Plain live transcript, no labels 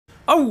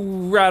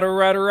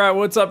Alright.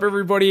 What's up,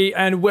 everybody?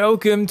 And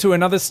welcome to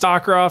another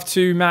StarCraft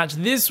 2 match.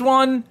 This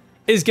one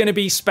is going to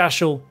be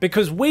special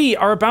because we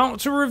are about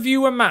to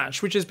review a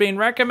match which has been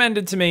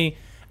recommended to me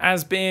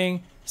as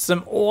being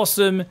some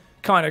awesome,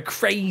 kind of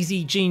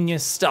crazy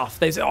genius stuff.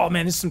 They say, oh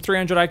man, this is some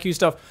 300 IQ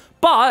stuff.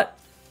 But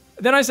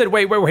then I said,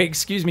 wait,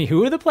 excuse me,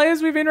 who are the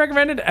players we've been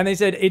recommended? And they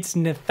said, it's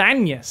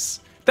Nathanias.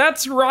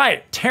 That's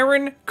right,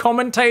 Terran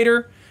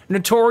commentator,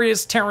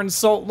 notorious Terran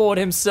Salt Lord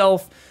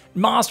himself,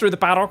 master of the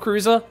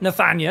battlecruiser,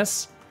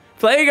 Nathanias,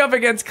 playing up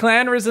against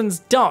Clan Risen's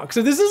Duck.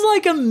 So this is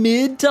like a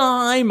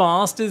mid-to-high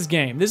Masters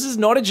game. This is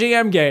not a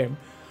GM game.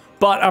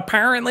 But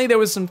apparently there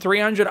was some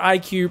 300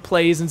 IQ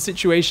plays and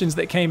situations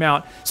that came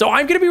out. So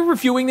I'm going to be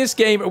reviewing this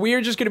game, and we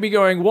are just going to be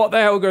going, what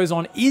the hell goes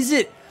on?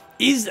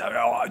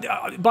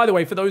 By the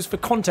way, for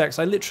context,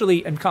 I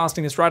literally am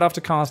casting this right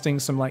after casting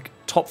some like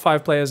top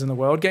 5 players in the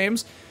world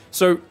games.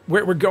 So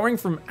we're going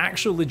from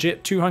actual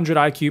legit 200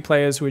 IQ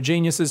players who are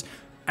geniuses,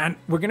 and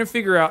we're going to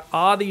figure out,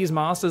 are these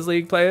Masters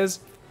League players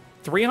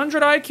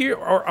 300 IQ,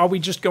 or are we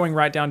just going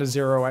right down to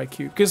 0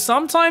 IQ? Because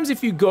sometimes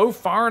if you go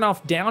far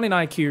enough down in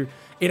IQ,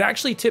 it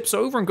actually tips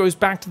over and goes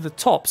back to the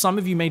top. Some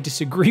of you may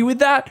disagree with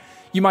that.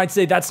 You might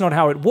say, that's not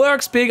how it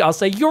works, Big. I'll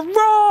say, you're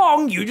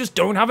wrong. You just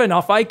don't have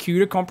enough IQ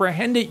to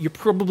comprehend it. You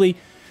probably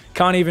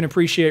can't even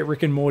appreciate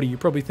Rick and Morty. You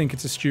probably think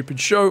it's a stupid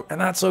show,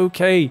 and that's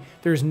okay.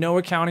 There's no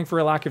accounting for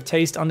a lack of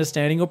taste,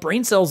 understanding, or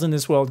brain cells in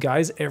this world,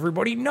 guys.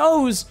 Everybody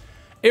knows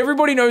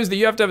that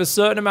you have to have a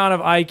certain amount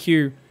of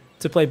IQ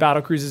to play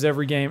battlecruisers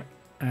every game,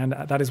 and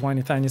that is why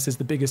Nathanias is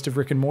the biggest of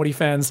Rick and Morty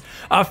fans.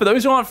 For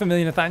those who aren't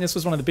familiar, Nathanias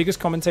was one of the biggest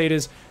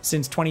commentators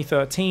since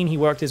 2013. He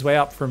worked his way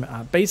up from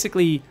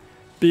basically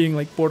being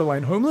like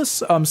borderline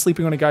homeless,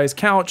 sleeping on a guy's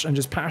couch, and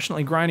just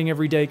passionately grinding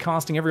every day,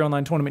 casting every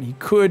online tournament he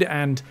could,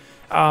 and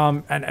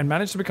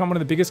managed to become one of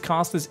the biggest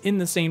casters in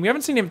the scene. We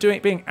haven't seen him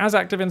being as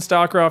active in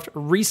StarCraft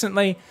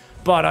recently,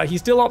 but he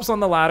still ups on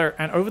the ladder,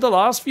 and over the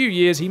last few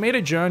years, he made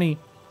a journey,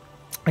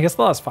 I guess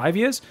the last 5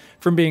 years,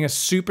 from being a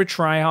super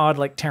try-hard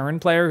like Terran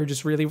player who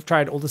just really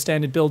tried all the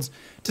standard builds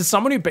to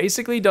someone who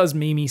basically does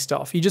meme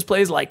stuff. He just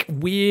plays like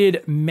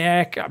weird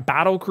mech,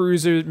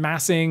 battlecruiser,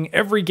 massing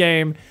every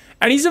game,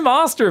 and he's a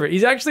master of it.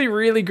 He's actually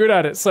really good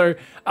at it. So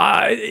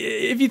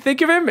if you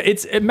think of him,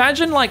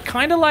 imagine like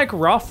kind of like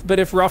Ruff, but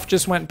if Ruff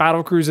just went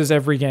battlecruisers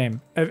every game.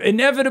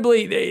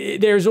 Inevitably,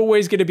 there's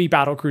always going to be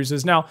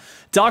battlecruisers. Now,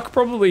 Duck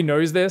probably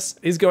knows this.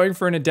 He's going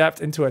for an Adept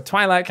into a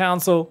Twilight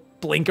Council.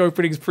 Blink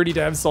opening's pretty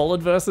damn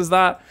solid versus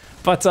that.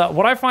 But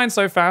what I find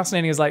so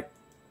fascinating is like,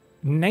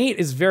 Nate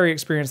is very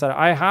experienced at it.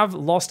 I have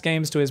lost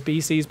games to his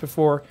BCs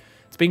before.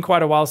 It's been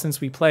quite a while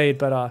since we played,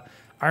 but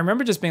I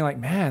remember just being like,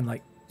 man,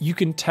 like, you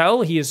can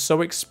tell he is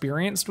so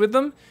experienced with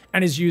them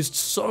and has used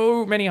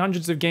so many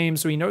hundreds of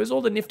games, so he knows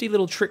all the nifty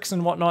little tricks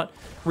and whatnot.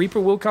 Reaper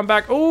will come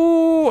back.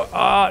 Oh,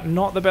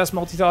 not the best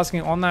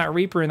multitasking on that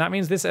Reaper, and that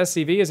means this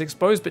SCV is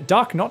exposed, but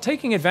Duck not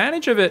taking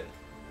advantage of it.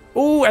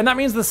 Oh, and that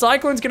means the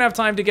Cyclone's gonna have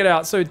time to get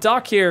out. So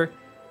Duck here,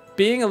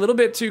 being a little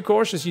bit too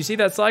cautious. You see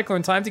that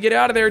Cyclone, time to get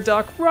out of there,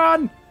 Duck.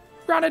 Run!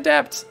 Run,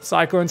 Adept!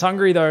 Cyclone's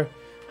hungry, though.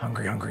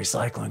 Hungry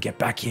Cyclone, get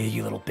back here,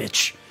 you little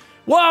bitch.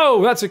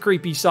 Whoa, that's a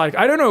creepy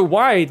Cyclone. I don't know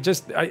why,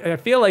 just, I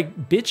feel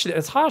like, bitch,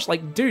 it's harsh.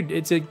 Like, dude,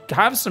 it's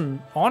have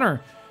some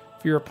honor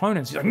for your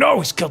opponents. He's like,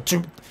 no,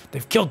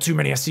 they've killed too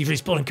many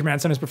SCVs building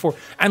command centers before.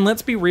 And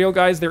let's be real,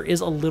 guys, there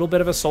is a little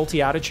bit of a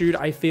salty attitude,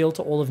 I feel,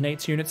 to all of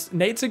Nate's units.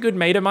 Nate's a good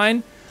mate of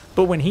mine,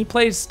 but when he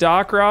plays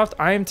StarCraft,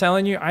 I am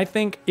telling you, I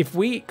think if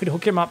we could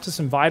hook him up to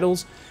some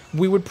vitals,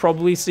 we would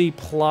probably see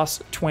plus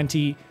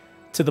 20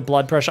 to the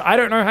blood pressure. I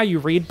don't know how you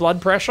read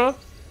blood pressure,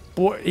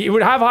 but he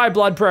would have high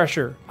blood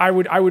pressure. I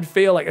would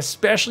feel like,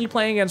 especially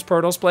playing against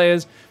Protoss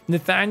players,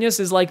 Nathanias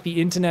is like the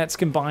internet's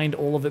combined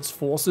all of its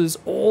forces.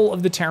 All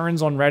of the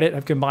Terrans on Reddit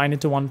have combined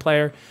into one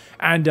player.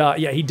 And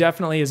yeah, he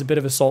definitely is a bit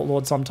of a Salt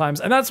Lord sometimes.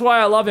 And that's why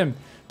I love him,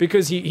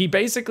 because he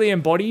basically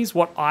embodies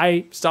what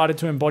I started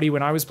to embody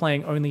when I was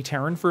playing only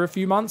Terran for a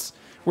few months,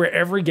 where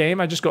every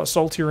game I just got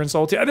saltier and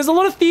saltier. And there's a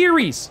lot of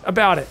theories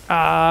about it.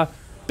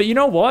 But you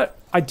know what?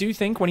 I do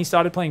think when he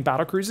started playing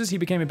battlecruisers, he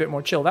became a bit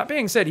more chill. That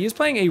being said, he is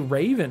playing a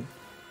Raven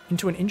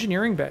into an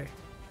engineering bay.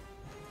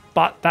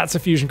 But that's a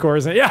fusion core,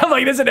 isn't it? Yeah,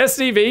 like there's an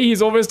SCV.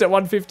 He's almost at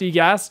 150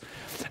 gas.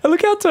 And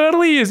look how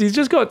turtle he is. He's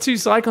just got 2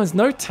 Cyclones.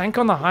 No tank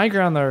on the high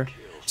ground, though.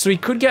 So he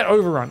could get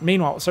overrun.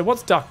 Meanwhile, so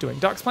what's Duck doing?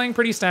 Duck's playing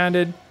pretty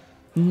standard.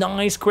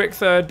 Nice quick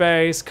third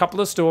base. Couple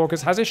of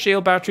Stalkers. Has a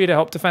shield battery to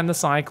help defend the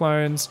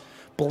Cyclones.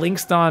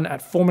 Blink's done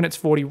at 4 minutes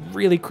 40.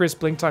 Really crisp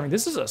blink timing.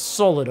 This is a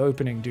solid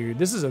opening, dude.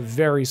 This is a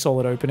very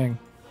solid opening.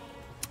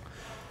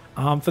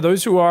 For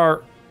those who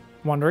are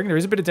wondering, there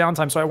is a bit of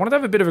downtime. So I wanted to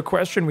have a bit of a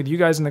question with you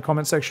guys in the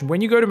comment section.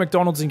 When you go to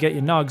McDonald's and get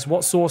your nugs,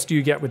 what sauce do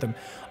you get with them?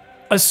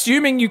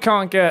 Assuming you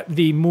can't get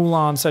the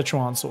Mulan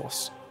Szechuan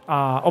sauce,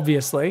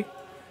 obviously,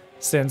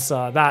 since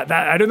that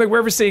I don't think we're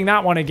ever seeing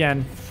that one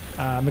again.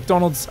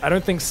 McDonald's, I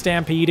don't think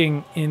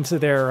stampeding into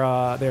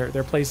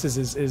their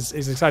places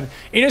is exciting.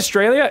 In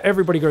Australia,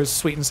 everybody goes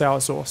sweet and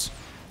sour sauce.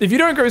 If you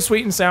don't go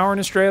sweet and sour in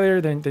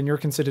Australia, then you're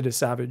considered a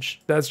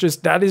savage.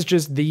 That is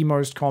just the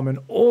most common.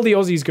 All the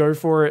Aussies go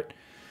for it.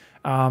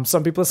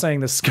 Some people are saying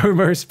the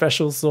ScoMo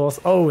special sauce.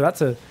 Oh,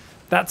 that's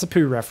a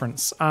poo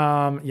reference.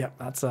 Yeah,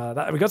 that's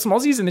that. We got some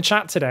Aussies in the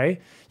chat today.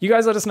 You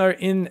guys let us know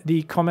in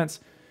the comments.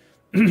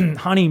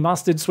 Honey,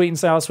 mustard, sweet and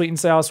sour, sweet and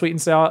sour, sweet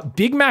and sour.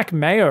 Big Mac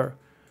mayo.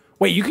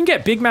 Wait, you can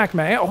get Big Mac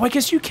mayo? Oh, I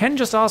guess you can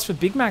just ask for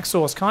Big Mac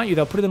sauce, can't you?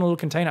 They'll put it in a little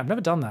container. I've never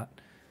done that.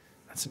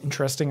 That's an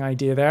interesting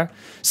idea there.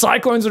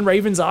 Cyclones and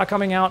Ravens are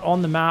coming out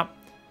on the map.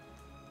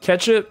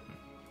 Ketchup.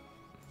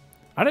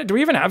 Do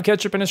we even have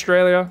ketchup in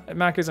Australia at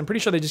Macca's? I'm pretty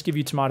sure they just give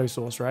you tomato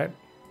sauce, right?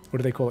 What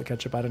do they call it?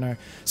 Ketchup? I don't know.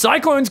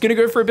 Cyclone's going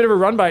to go for a bit of a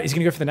run by. He's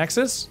going to go for the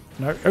Nexus?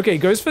 No. Okay,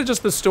 goes for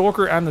just the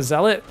Stalker and the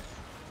Zealot.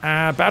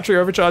 Battery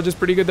overcharge is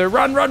pretty good though.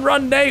 Run, run,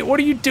 run, Nate.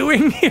 What are you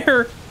doing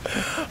here?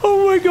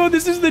 Oh my god,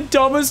 this is the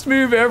dumbest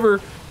move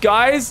ever.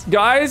 Guys,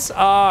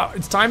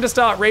 it's time to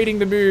start rating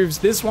the moves.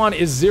 This one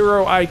is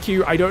 0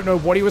 IQ. I don't know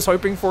what he was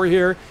hoping for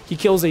here. He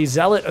kills a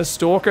Zealot, a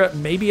Stalker,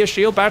 maybe a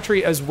Shield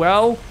Battery as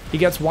well. He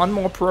gets one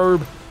more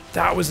probe.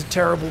 That was a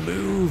terrible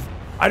move.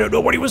 I don't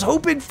know what he was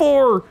hoping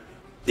for.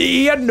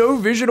 He had no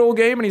vision all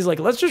game, and he's like,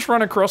 let's just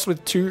run across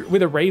with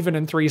a Raven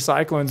and 3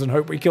 Cyclones and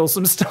hope we kill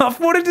some stuff.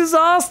 What a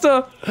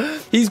disaster.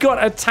 He's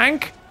got a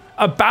tank,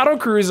 a battle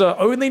cruiser,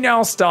 only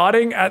now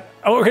starting at...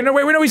 Oh, okay, no,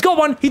 wait, no, he's got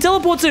one. He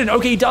teleports in.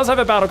 Okay, he does have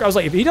a battle... I was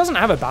like, if he doesn't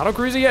have a battle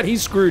cruiser yet,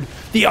 he's screwed.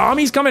 The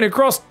army's coming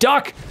across.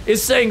 Duck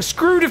is saying,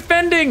 screw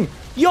defending.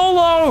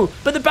 YOLO!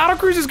 But the battle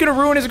cruiser is going to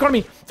ruin his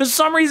economy. For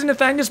some reason,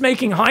 Nathanias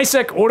making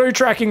high-sec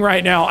auto-tracking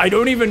right now. I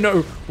don't even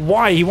know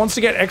why. He wants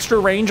to get extra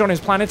range on his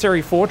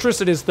planetary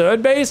fortress at his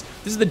third base.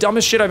 This is the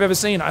dumbest shit I've ever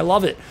seen. I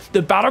love it.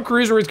 The battle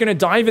cruiser is going to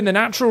dive in the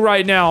natural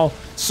right now.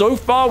 So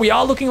far, we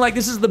are looking like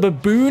this is the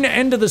baboon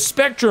end of the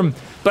spectrum.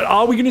 But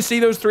are we going to see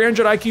those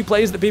 300 IQ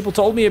plays that people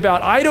told me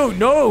about? I don't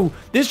know.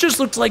 This just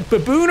looks like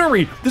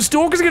baboonery. The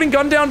Stalkers are getting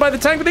gunned down by the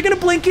tank, but they're going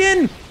to blink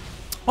in.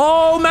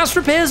 Oh, mass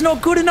repair is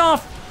not good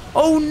enough.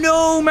 Oh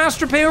no,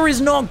 mass repair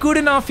is not good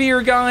enough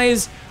here,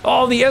 guys.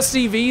 Oh, the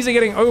SCVs are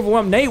getting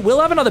overwhelmed. Nate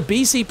will have another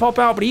BC pop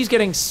out, but he's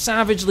getting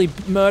savagely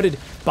murdered.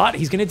 But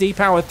he's going to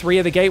depower 3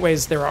 of the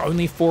gateways. There are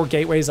only 4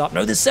 gateways up.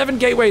 No, there's 7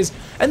 gateways.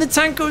 And the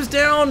tank goes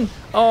down.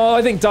 Oh,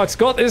 I think Duck's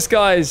got this,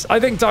 guys. I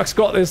think Duck's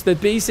got this. The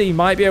BC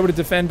might be able to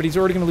defend, but he's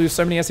already going to lose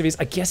so many SCVs.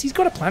 I guess he's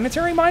got a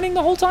planetary mining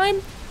the whole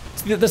time?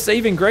 It's the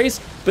saving grace.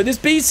 But this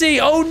BC,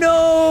 oh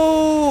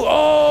no!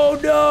 Oh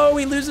no,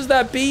 he loses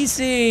that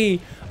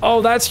BC.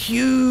 Oh, that's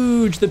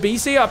huge. The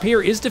BC up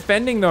here is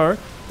defending, though.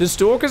 The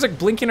Stalkers are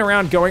blinking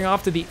around going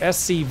after the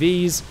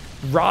SCVs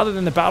rather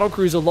than the battle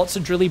cruiser. Lots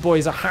of drilly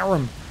boys, a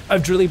harem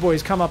of drilly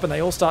boys come up and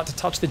they all start to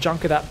touch the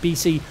junk of that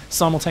BC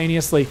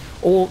simultaneously,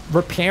 all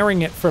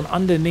repairing it from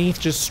underneath,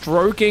 just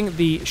stroking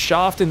the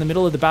shaft in the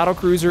middle of the battle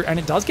cruiser, and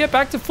it does get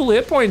back to full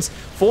hit points.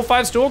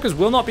 4-5 Stalkers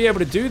will not be able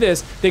to do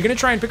this. They're going to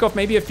try and pick off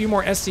maybe a few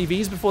more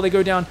SCVs before they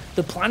go down.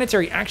 The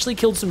planetary actually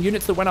killed some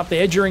units that went up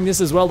there during this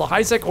as well. The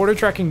high-sec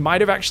auto-tracking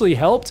might have actually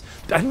helped.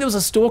 I think there was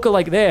a Stalker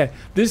like there.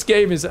 This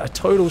game is a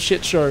total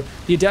shit show.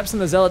 The Adepts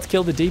and the Zealots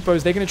kill the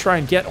depots. They're going to try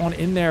and get on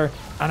in there,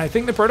 and I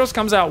think the Protoss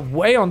comes out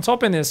way on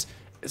top in this.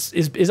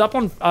 Is up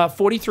on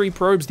 43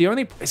 probes.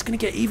 It's going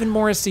to get even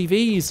more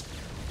SCVs.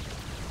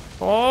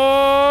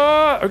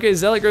 Oh, okay,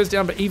 Zealot goes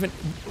down, but even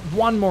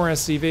one more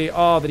SCV.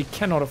 Oh, that he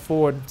cannot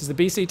afford. Does the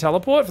BC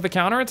teleport for the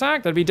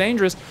counterattack? That'd be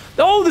dangerous.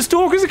 Oh, the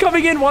Stalkers are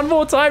coming in one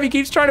more time. He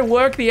keeps trying to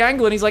work the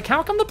angle, and he's like,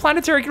 how come the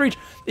planetary can reach?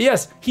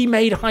 Yes, he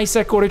made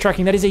high-sec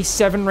auto-tracking. That is a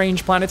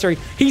 7-range planetary.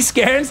 He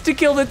scans to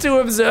kill the 2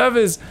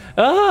 observers.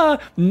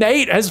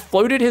 Nate has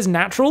floated his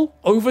natural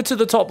over to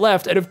the top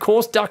left, and of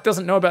course, Duck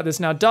doesn't know about this.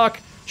 Now, Duck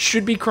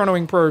should be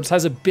chronoing probes,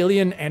 has 1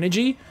 billion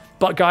energy.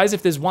 But guys,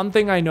 if there's one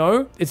thing I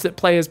know, it's that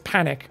players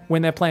panic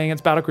when they're playing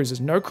against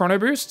battlecruisers. No chrono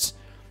boosts,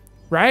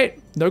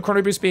 right? No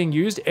chrono boosts being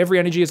used. Every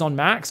energy is on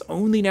max.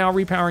 Only now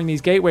repowering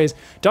these gateways.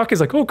 Duck is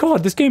like, oh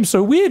god, this game's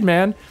so weird,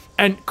 man.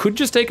 And could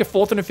just take a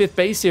 4th and a 5th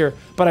base here.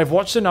 But I've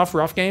watched enough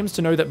rough games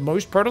to know that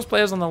most Protoss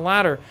players on the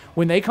ladder,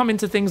 when they come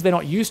into things they're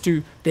not used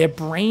to, their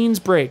brains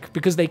break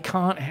because they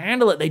can't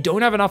handle it. They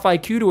don't have enough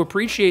IQ to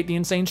appreciate the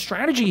insane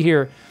strategy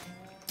here.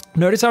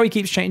 Notice how he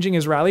keeps changing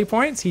his rally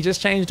points. He just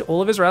changed all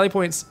of his rally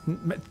points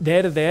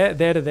there to there,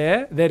 there to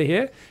there, there to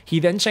here. He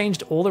then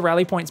changed all the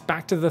rally points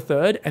back to the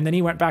 3rd, and then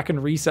he went back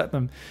and reset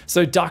them.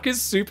 So Duck is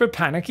super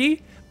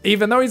panicky.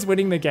 Even though he's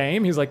winning the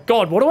game, he's like,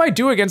 God, what do I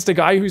do against a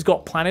guy who's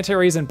got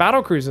planetaries and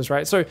battle cruisers,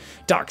 right? So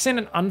Duck's in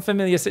an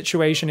unfamiliar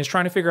situation. He's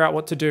trying to figure out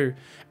what to do.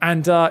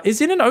 And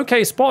is in an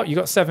okay spot. You've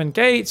got 7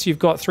 gates. You've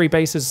got 3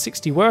 bases,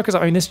 60 workers.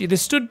 I mean,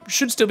 this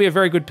should still be a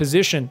very good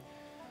position.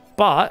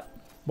 But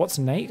what's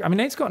Nate? I mean,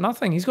 Nate's got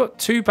nothing. He's got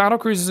 2 battle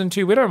cruisers and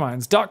 2 widow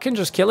mines. Duck can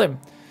just kill him.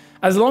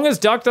 As long as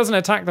Duck doesn't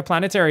attack the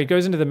planetary,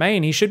 goes into the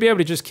main, he should be able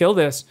to just kill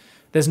this.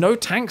 There's no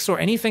tanks or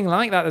anything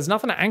like that. There's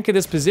nothing to anchor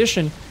this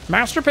position.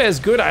 Mass repair is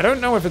good. I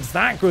don't know if it's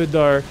that good,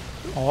 though.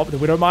 Oh, the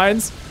widow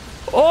mines.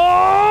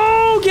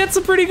 Oh, gets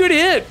a pretty good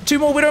hit. 2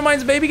 more widow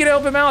mines maybe can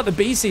help him out. The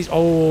BCs.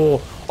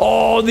 Oh,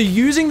 Oh, they're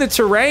using the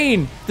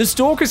terrain. The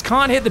Stalkers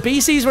can't hit the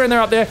BCs when they're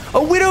up there.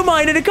 A Widow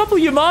Mine and a couple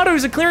of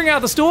Yamatos are clearing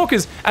out the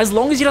Stalkers. As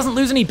long as he doesn't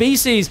lose any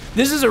BCs,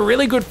 this is a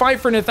really good fight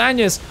for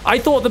Nathanias. I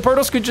thought the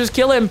Protoss could just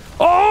kill him.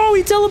 Oh,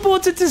 he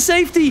teleports it to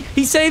safety.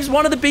 He saves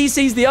one of the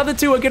BCs. The other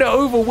two are going to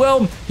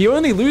overwhelm. He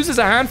only loses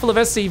a handful of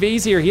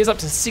SCVs here. He is up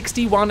to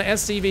 61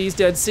 SCVs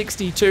dead,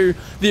 62.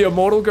 The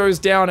Immortal goes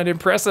down, an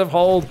impressive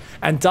hold.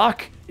 And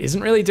Duck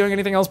isn't really doing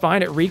anything else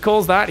behind it.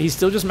 Recalls that. He's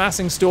still just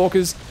massing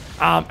Stalkers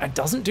and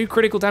doesn't do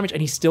critical damage.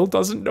 And he still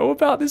doesn't know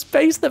about this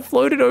base that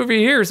floated over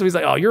here. So he's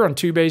like, oh, you're on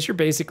 2 base. You're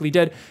basically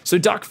dead. So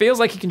Duck feels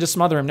like he can just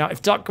smother him. Now,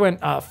 if Duck went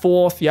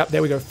 4th, yep,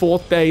 there we go,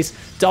 4th base,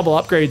 double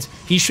upgrades,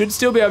 he should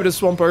still be able to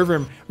swamp over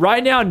him.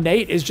 Right now,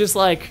 Nate is just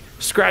like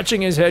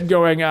scratching his head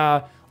going,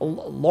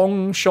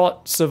 long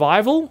shot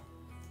survival.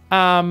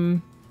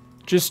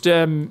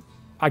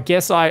 I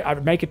guess I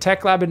make a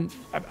tech lab and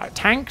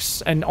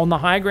tanks and on the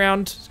high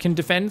ground can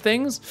defend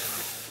things.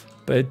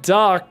 But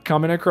Duck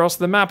coming across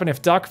the map. And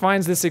if Duck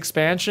finds this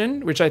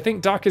expansion, which I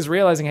think Duck is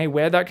realizing, hey,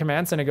 where'd that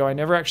command center go? I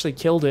never actually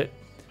killed it.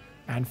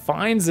 And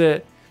finds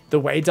it. The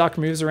way Duck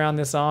moves around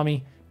this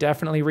army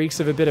definitely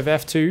reeks of a bit of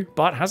F2,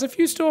 but has a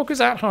few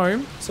Stalkers at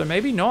home. So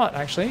maybe not,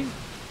 actually.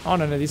 Oh,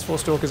 no, these 4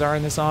 Stalkers are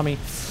in this army.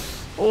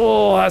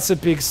 Oh, that's a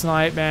big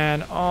snipe,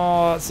 man.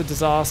 Oh, that's a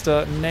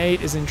disaster.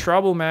 Nate is in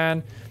trouble,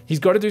 man. He's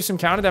got to do some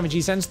counter damage.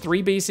 He sends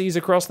 3 BCs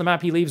across the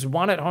map. He leaves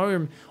 1 at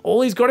home. All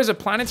he's got is a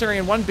planetary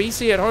and 1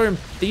 BC at home.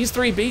 These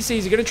 3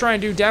 BCs are going to try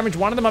and do damage.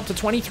 One of them up to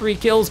 23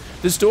 kills.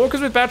 The Stalkers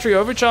with battery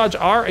overcharge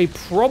are a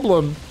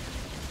problem.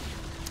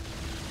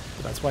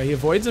 But that's why he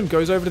avoids them.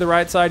 Goes over to the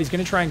right side. He's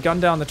going to try and gun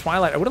down the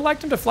Twilight. I would have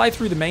liked him to fly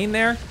through the main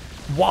there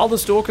while the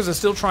Stalkers are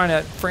still trying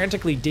to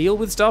frantically deal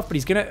with stuff, but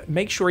he's going to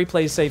make sure he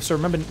plays safe. So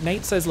remember,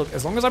 Nate says, look,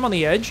 as long as I'm on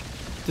the edge,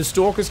 the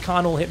Stalkers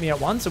can't all hit me at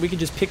once, so we can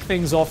just pick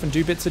things off and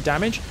do bits of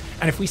damage.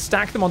 And if we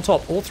stack them on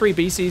top, all 3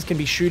 BCs can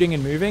be shooting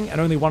and moving,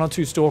 and only 1 or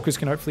 2 Stalkers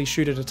can hopefully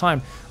shoot at a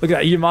time. Look at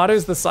that.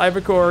 Yamato's the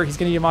Cybercore. He's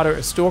going to Yamato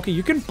a Stalker.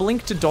 You can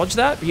blink to dodge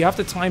that, but you have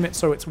to time it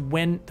so it's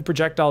when the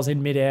projectile's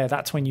in midair.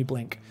 That's when you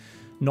blink,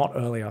 not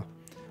earlier.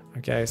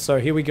 Okay, so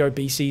here we go.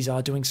 BCs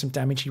are doing some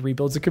damage. He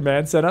rebuilds a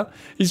command center.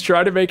 He's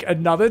trying to make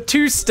another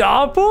 2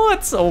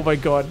 starports. Oh my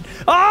god.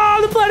 Ah,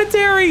 the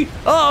planetary.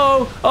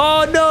 Uh-oh.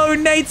 Oh no,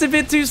 Nate's a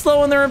bit too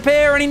slow on the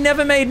repair and he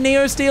never made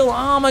Neo Steel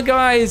armor,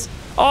 guys.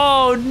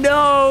 Oh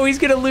no, he's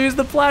gonna lose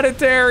the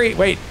planetary.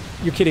 Wait,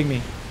 you're kidding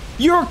me.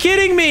 You're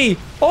kidding me.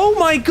 Oh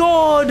my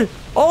god.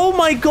 Oh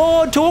my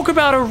god, talk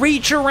about a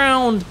reach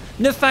around.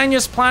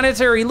 Nathanias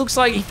Planetary looks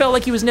like he felt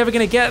like he was never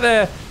going to get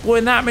there.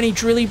 When that many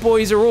drilly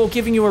boys are all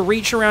giving you a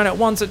reach around at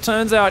once, it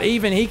turns out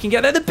even he can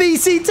get there. The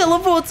BC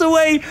teleports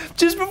away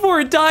just before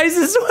it dies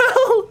as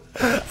well.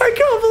 I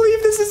can't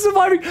believe this is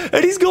surviving.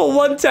 And he's got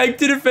 1 tank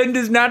to defend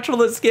his natural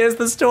that scares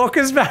the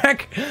Stalkers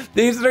back.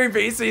 These 3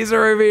 BCs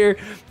are over here.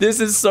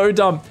 This is so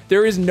dumb.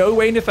 There is no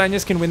way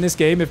Nathanias can win this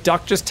game if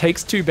Duck just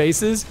takes 2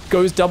 bases,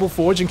 goes double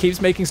forge and keeps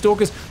making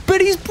Stalkers.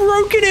 But he's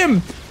broken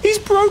him. He's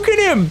broken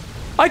him.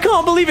 I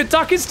can't believe it.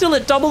 Duck is still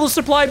at double the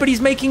supply, but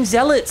he's making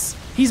Zealots.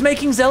 He's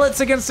making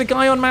Zealots against a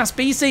guy on mass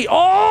BC.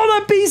 Oh,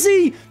 that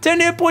BC! 10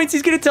 hit points.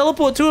 He's going to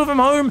teleport 2 of them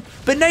home.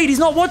 But Nate, he's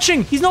not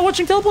watching. He's not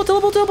watching. Teleport,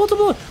 teleport, teleport,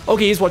 teleport.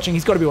 Okay, he's watching.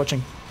 He's got to be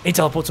watching. He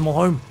teleports them all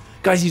home.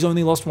 Guys, he's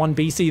only lost 1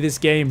 BC this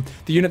game.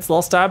 The unit's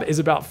loss tab is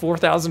about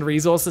 4,000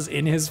 resources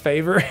in his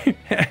favor.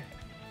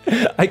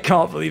 I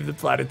can't believe the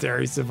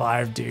planetary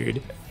survived,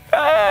 dude.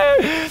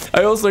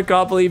 I also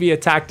can't believe he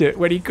attacked it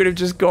when he could have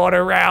just gone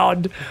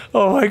around.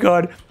 Oh my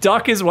god.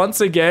 Duck is once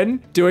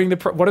again doing the...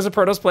 What does a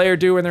Protoss player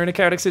do when they're in a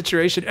chaotic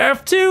situation?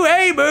 F2,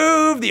 A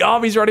move! The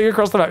army's running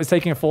across the map. He's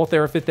taking a 4th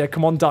there, a 5th there.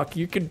 Come on, Duck.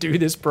 You can do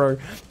this, bro.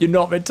 You're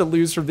not meant to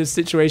lose from this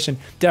situation.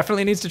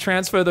 Definitely needs to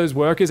transfer those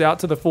workers out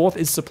to the 4th.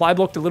 Is supply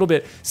blocked a little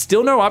bit.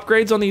 Still no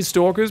upgrades on these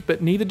Stalkers,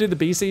 but neither do the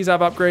BCs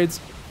have upgrades.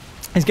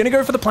 He's going to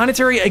go for the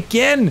planetary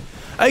again.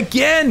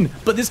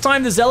 But this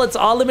time the Zealots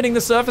are limiting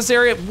the surface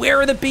area. Where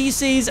are the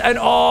BCs? And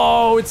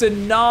oh, it's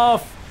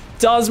enough.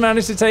 Does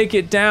manage to take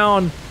it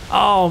down.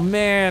 Oh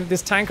man,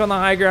 this tank on the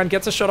high ground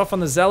gets a shot off on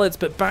the Zealots,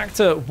 but back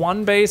to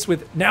 1 base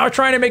with now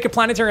trying to make a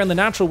planetary on the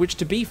natural, which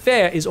to be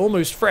fair is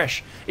almost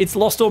fresh. It's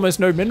lost almost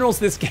no minerals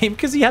this game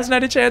because he hasn't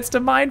had a chance to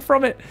mine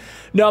from it.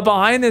 Now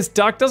behind this,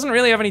 Duck doesn't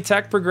really have any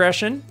tech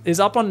progression, is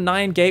up on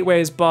 9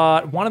 gateways,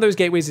 but one of those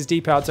gateways is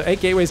depowered, so 8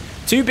 gateways,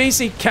 2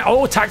 BC,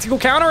 oh, tactical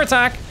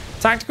counterattack.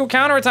 Tactical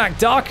counterattack.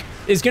 Duck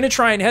is going to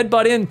try and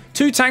headbutt in.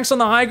 2 tanks on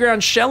the high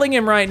ground shelling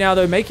him right now,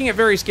 though, making it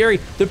very scary.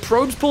 The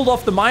probes pulled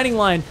off the mining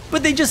line,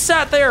 but they just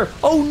sat there.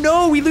 Oh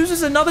no, he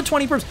loses another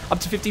 20 probes. Up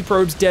to 50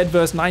 probes dead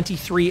versus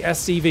 93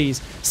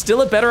 SCVs.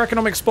 Still a better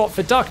economic spot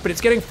for Duck, but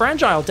it's getting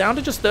fragile, down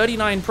to just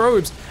 39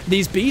 probes.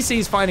 These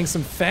BCs finding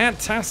some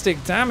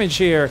fantastic damage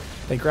here.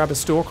 They grab a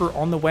Stalker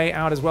on the way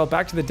out as well.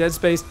 Back to the dead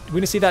space. We're going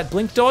to see that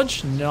blink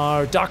dodge?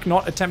 No, Duck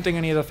not attempting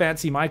any of the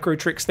fancy micro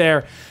tricks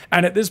there.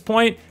 And at this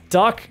point,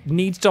 Duck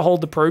needs to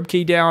hold the probe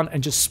key down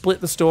and just split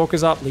the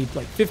Stalkers up. Leave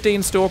like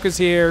 15 Stalkers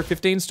here,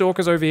 15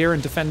 Stalkers over here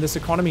and defend this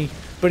economy.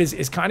 But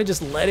is kind of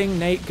just letting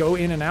Nate go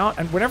in and out.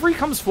 And whenever he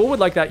comes forward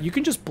like that, you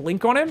can just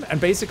blink on him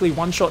and basically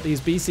one-shot these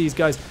BCs,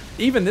 guys.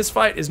 Even this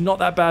fight is not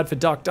that bad for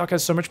Duck. Duck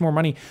has so much more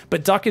money,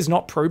 but Duck is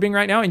not probing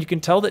right now. And you can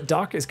tell that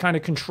Duck is kind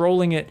of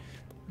controlling it,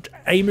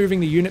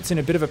 moving the units in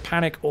a bit of a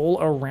panic all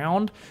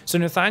around. So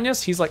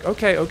Nathanias, he's like,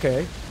 okay,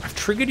 I've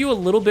triggered you a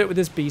little bit with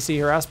this BC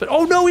harass, but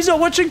oh no, he's not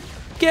watching.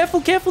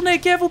 Careful,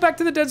 Nate, careful, back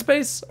to the dead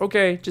space.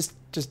 Okay, just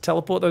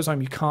teleport those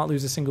home. You can't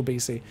lose a single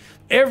BC.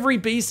 Every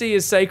BC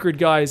is sacred,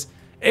 guys.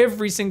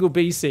 Every single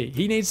BC.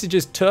 He needs to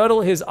just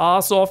turtle his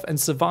ass off and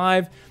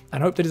survive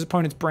and hope that his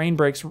opponent's brain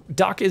breaks.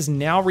 Duck is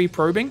now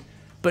reprobing,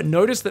 but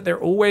notice that they're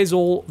always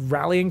all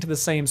rallying to the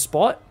same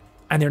spot,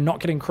 and they're not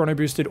getting chrono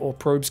boosted or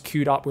probes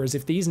queued up. Whereas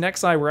if these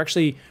Nexi were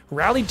actually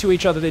rallied to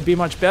each other, they'd be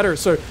much better.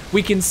 So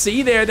we can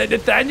see there that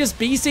Nathanias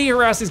BC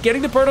harass is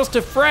getting the Protoss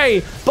to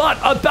fray, but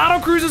a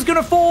battlecruiser is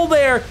gonna fall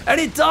there,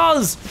 and it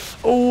does.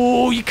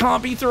 Oh, you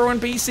can't be throwing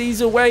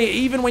BCs away,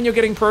 even when you're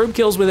getting probe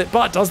kills with it.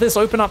 But does this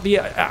open up the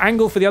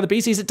angle for the other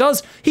BCs? It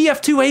does. He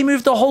F2A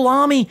moved the whole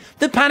army.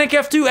 The panic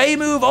F2A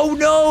move. Oh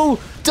no,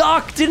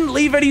 Duck didn't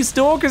leave any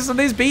Stalkers, and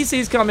these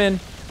BCs come in.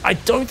 I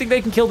don't think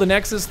they can kill the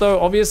Nexus, though.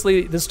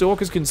 Obviously, the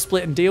Stalkers can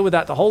split and deal with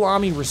that. The whole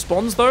army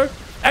responds, though.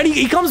 And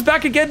he comes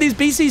back again. These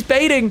BCs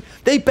baiting.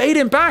 They bait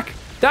him back.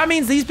 That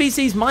means these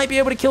BCs might be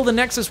able to kill the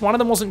Nexus. One of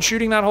them wasn't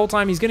shooting that whole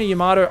time. He's going to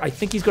Yamato. I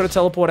think he's got to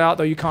teleport out,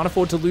 though. You can't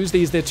afford to lose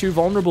these. They're too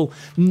vulnerable.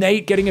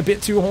 Nate getting a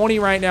bit too horny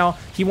right now.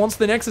 He wants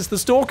the Nexus. The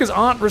Stalkers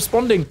aren't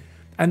responding.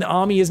 And the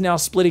army is now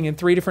splitting in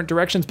 3 different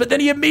directions. But then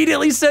he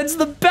immediately sends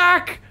them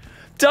back.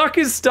 Duck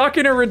is stuck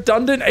in a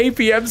redundant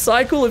APM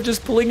cycle of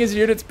just pulling his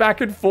units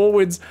back and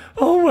forwards.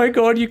 Oh my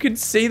god, you can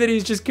see that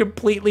he's just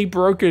completely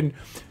broken.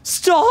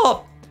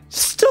 Stop!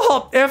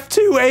 Stop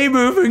F2A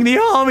moving the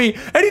army!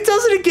 And he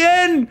does it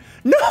again!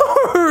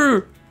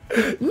 No!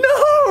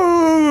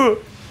 No!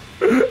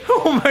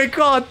 Oh my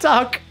god,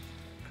 Duck!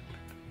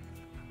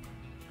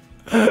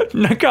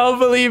 I can't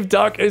believe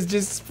Duck is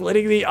just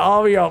splitting the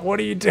army up.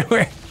 What are you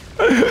doing?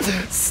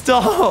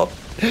 Stop!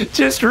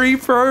 Just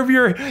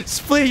reprobe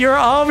split your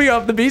army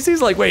up. The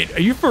BC's like, wait,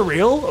 are you for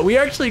real? Are we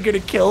actually gonna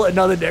kill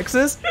another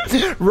Nexus?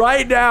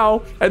 Right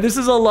now, and this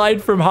is a line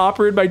from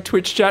Harper in my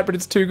Twitch chat, but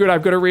it's too good,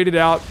 I've got to read it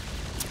out.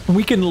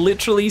 We can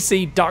literally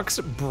see Duck's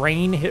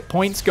brain hit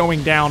points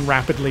going down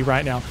rapidly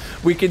right now.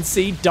 We can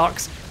see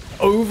Duck's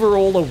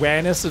overall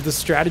awareness of the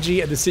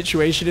strategy and the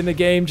situation in the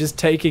game just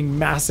taking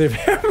massive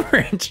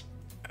hemorrhage.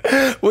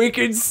 We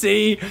can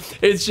see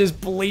it's just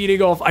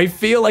bleeding off. I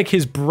feel like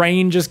his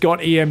brain just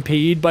got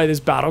EMP'd by this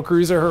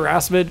battlecruiser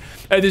harassment.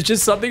 And there's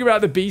just something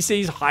about the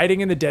BCs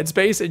hiding in the dead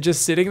space and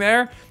just sitting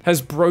there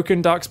has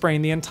broken Duck's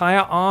brain. The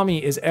entire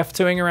army is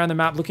F2ing around the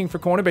map looking for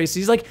corner bases.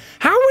 He's like,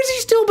 how is he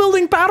still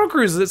building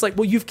battlecruisers? It's like,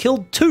 well, you've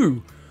killed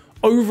 2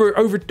 over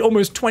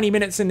almost 20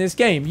 minutes in this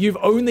game. You've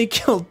only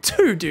killed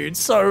 2, dude.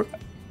 So...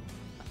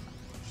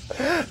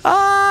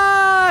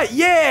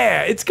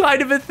 yeah, it's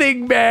kind of a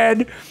thing,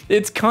 man.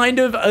 It's kind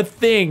of a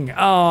thing.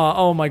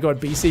 Oh my god,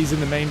 BCs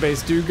in the main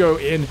base do go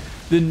in.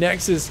 The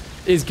Nexus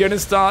is going to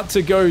start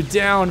to go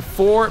down.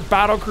 4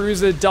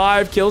 battlecruiser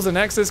dive kills the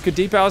Nexus. Could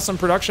depower some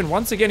production.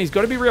 Once again, he's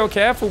got to be real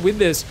careful with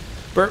this.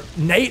 But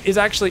Nate is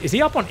actually... Is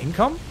he up on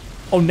income?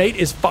 Oh, Nate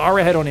is far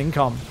ahead on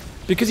income.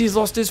 Because he's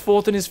lost his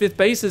 4th and his 5th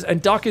bases.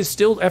 And Duck is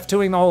still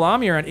F2ing the whole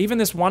army around. Even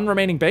this one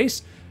remaining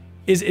base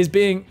is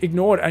being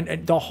ignored,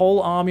 and the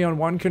whole army on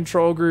one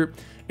control group.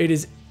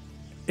 It's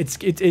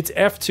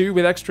F2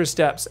 with extra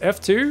steps.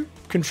 F2,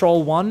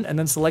 control 1, and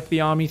then select the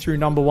army through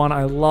number 1.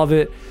 I love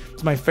it.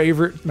 It's my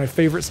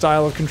favorite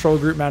style of control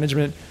group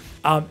management.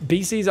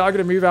 BCs are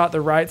going to move out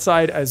the right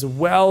side as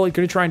well.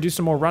 Going to try and do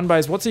some more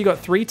run-bys. What's he got?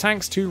 3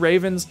 tanks, 2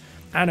 ravens,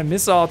 and a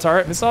missile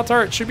turret. Missile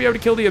turret should be able to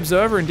kill the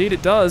observer. Indeed,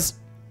 it does.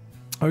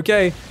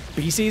 Okay,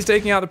 BC's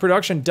taking out the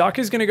production. Duck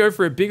is going to go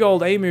for a big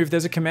old A move.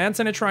 There's a command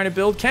center trying to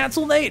build.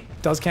 Cancel, Nate.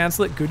 Does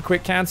cancel it. Good,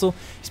 quick cancel.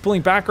 He's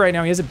pulling back right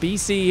now. He has a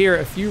BC here,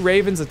 a few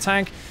ravens, a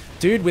tank.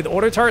 Dude, with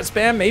auto turret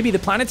spam, maybe the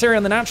planetary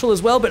on the natural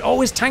as well, but oh,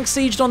 his tank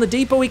sieged on the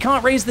depot. He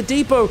can't raise the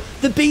depot.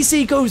 The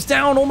BC goes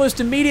down almost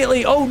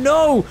immediately. Oh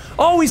no.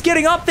 Oh, he's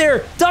getting up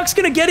there. Duck's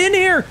going to get in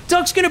here.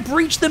 Duck's going to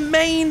breach the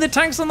main. The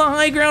tanks on the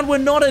high ground were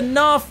not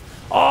enough.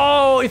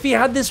 Oh, if he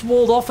had this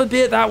walled off a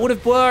bit, that would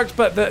have worked,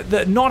 but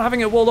the not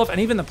having it walled off, and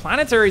even the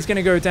planetary is going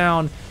to go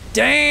down.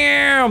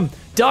 Damn!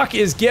 Duck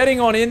is getting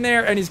on in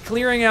there, and he's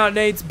clearing out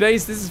Nate's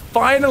base. This is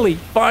finally,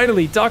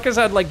 Duck has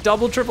had like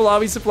double, triple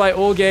army supply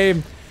all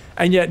game,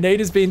 and yet Nate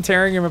has been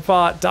tearing him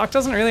apart. Duck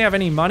doesn't really have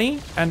any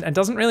money, and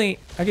doesn't really...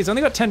 Okay, he's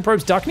only got 10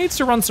 probes. Duck needs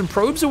to run some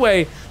probes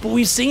away, but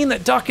we've seen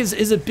that Duck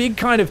is a big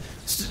kind of...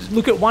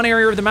 Look at one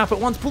area of the map at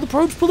once. Pull the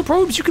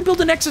probes. You can build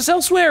a Nexus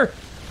elsewhere.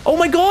 Oh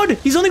my god,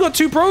 he's only got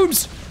 2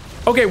 probes.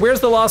 Okay,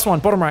 where's the last one?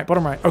 Bottom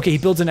right. Okay, he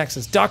builds a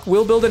Nexus. Duck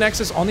will build a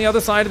Nexus on the other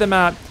side of the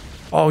map.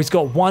 Oh, he's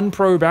got one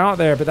probe out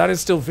there, but that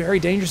is still very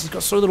dangerous. He's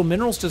got so little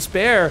minerals to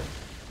spare.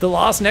 The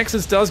last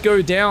Nexus does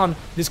go down.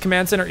 This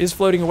command center is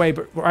floating away,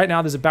 but right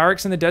now there's a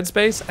barracks in the dead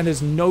space, and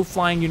there's no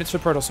flying units for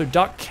Protoss. So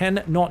Duck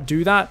cannot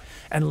do that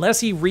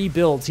unless he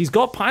rebuilds. He's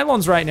got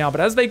pylons right now,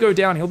 but as they go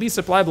down, he'll be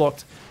supply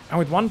blocked. And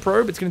with one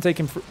probe, it's going to take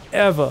him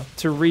forever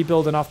to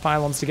rebuild enough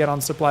pylons to get on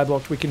supply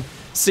blocked. We can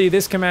see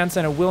this command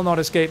center will not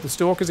escape. The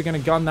Stalkers are going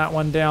to gun that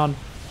one down.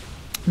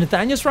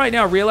 Nathanias right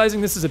now,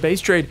 realizing this is a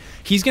base trade,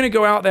 he's going to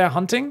go out there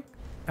hunting.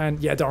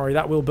 And yeah, don't worry,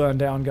 that will burn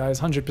down, guys,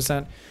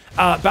 100%.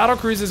 Battle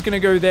Cruiser is going to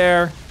go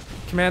there.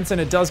 Command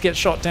center does get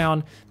shot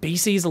down.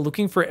 BCs are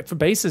looking for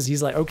bases.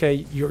 He's like,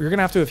 okay, you're going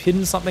to have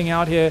hidden something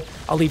out here.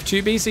 I'll leave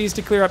 2 BCs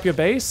to clear up your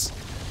base.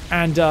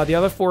 And the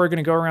other 4 are going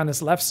to go around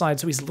this left side.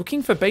 So he's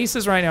looking for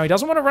bases right now. He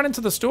doesn't want to run into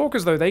the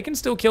Stalkers, though. They can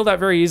still kill that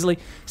very easily.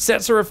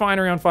 Sets a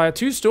refinery on fire.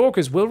 2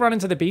 Stalkers will run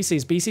into the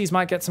BCs. BCs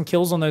might get some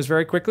kills on those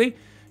very quickly.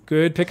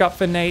 Good pickup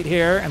for Nate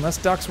here. Unless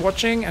Duck's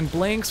watching and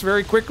blinks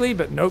very quickly.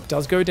 But nope,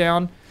 does go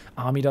down.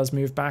 Army does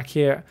move back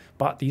here.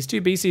 But these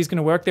 2 BCs going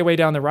to work their way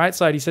down the right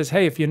side. He says,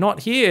 hey, if you're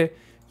not here,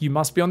 you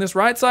must be on this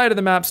right side of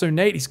the map. So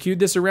Nate, he's queued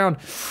this around.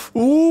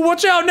 Ooh,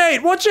 watch out,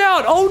 Nate. Watch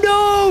out. Oh,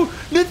 no.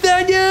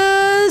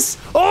 Nathanias.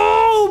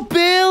 Oh,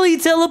 barely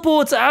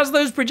teleports as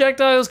those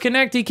projectiles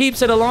connect. He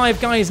keeps it alive.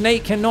 Guys,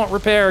 Nate cannot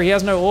repair. He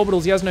has no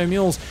orbitals. He has no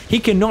mules. He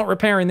cannot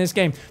repair in this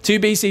game. 2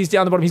 BCs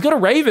down the bottom. He's got a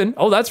Raven.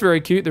 Oh, that's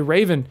very cute. The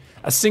Raven.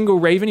 A single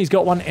Raven. He's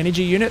got 1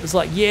 energy unit. It's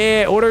like,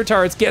 yeah, auto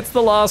turrets. Gets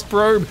the last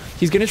probe.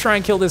 He's going to try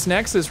and kill this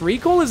Nexus.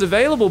 Recall is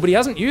available, but he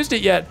hasn't used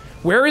it yet.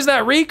 Where is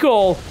that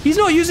recall? He's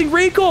not using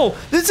recall.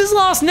 This is his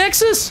last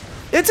Nexus.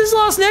 It's his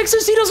last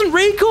Nexus. He doesn't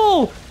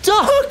recall.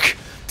 Duck.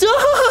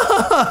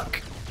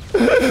 Duck.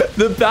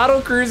 The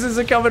battle cruisers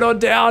are coming on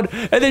down,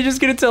 and they're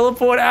just going to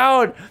teleport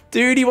out.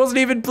 Dude, he wasn't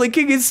even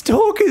blinking his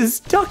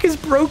Stalkers. Duck is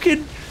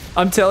broken.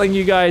 I'm telling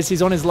you guys,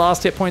 he's on his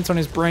last hit points on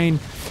his brain.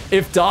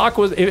 If Dark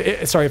was,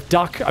 if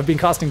Duck, I've been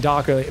casting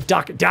Dark earlier. If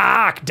Duck.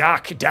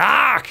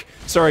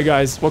 Sorry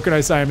guys, what can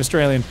I say? I'm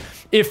Australian.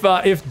 If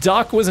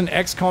Duck was an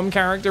XCOM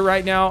character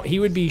right now, he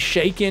would be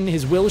shaken,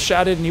 his will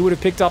shattered, and he would have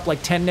picked up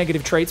like 10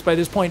 negative traits by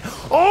this point.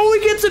 Oh,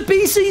 he gets a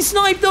BC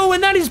snipe though,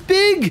 and that is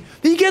big.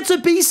 He gets a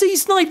BC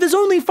snipe. There's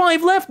only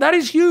 5 left. That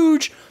is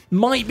huge.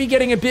 Might be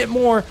getting a bit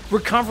more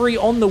recovery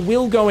on the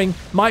will going.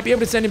 Might be able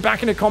to send him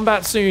back into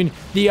combat soon.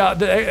 The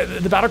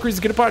battlecruiser is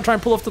going to try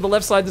and pull off to the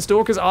left side. The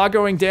Stalkers are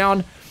going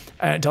down.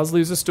 And it does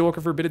lose a Stalker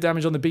for a bit of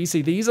damage on the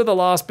BC. These are the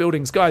last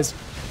buildings, guys.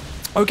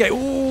 Okay,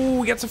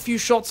 ooh, gets a few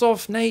shots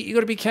off. Nate, you got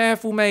to be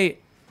careful,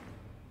 mate.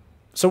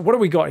 So what do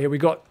we got here? We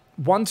got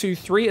 1, 2,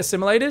 3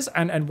 assimilators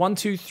and 1,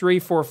 2, 3,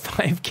 4,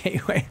 5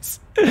 gateways.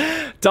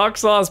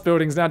 Duck's last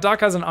buildings. Now, Duck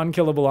has an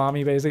unkillable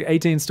army, basically.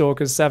 18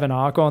 Stalkers, 7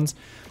 Archons.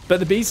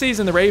 But the BCs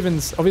and the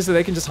Ravens, obviously,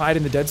 they can just hide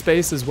in the dead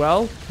space as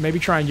well. Maybe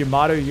try and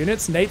Yamato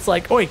units. Nate's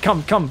like, oi,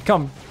 come.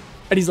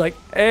 And he's like,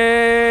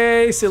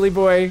 hey, silly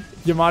boy.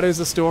 Yamato's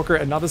a Stalker.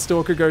 Another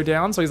Stalker go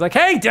down. So he's like,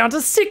 hey, down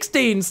to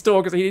 16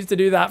 Stalkers. He needs to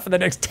do that for the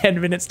next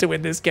 10 minutes to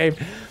win this game.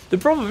 The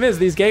problem is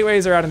these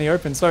gateways are out in the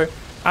open. So,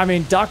 I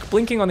mean, Duck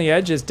blinking on the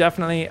edge is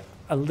definitely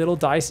a little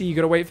dicey. You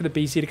got to wait for the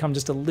BC to come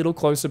just a little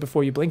closer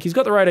before you blink. He's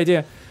got the right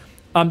idea.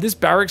 This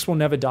barracks will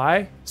never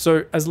die.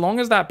 So as long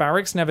as that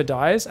barracks never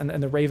dies, and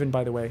the Raven,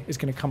 by the way, is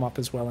going to come up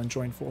as well and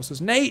join forces.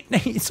 Nate,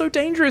 it's so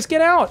dangerous.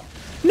 Get out.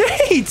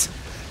 Nate!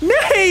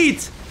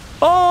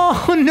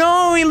 Oh,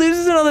 no, he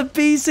loses another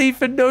BC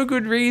for no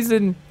good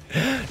reason.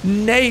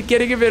 Nate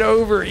getting a bit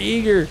over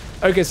eager.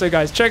 Okay, so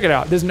guys, check it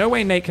out. There's no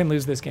way Nate can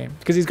lose this game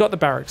because he's got the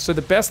barracks. So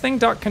the best thing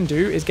Duck can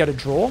do is get a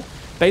draw.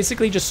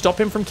 Basically, just stop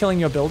him from killing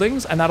your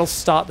buildings, and that'll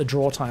start the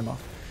draw timer.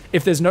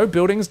 If there's no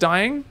buildings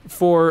dying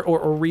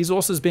or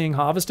resources being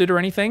harvested or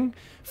anything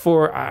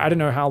for, I don't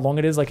know how long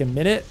it is, like a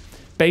minute,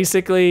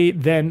 basically,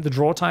 then the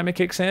draw timer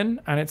kicks in,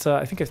 and it's,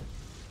 I think, a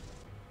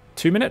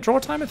 2-minute draw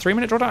timer,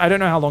 3-minute draw timer. I don't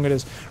know how long it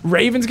is.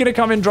 Raven's going to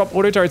come in, drop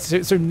auto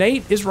turrets. So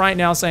Nate is right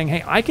now saying,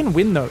 hey, I can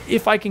win though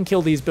if I can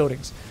kill these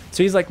buildings.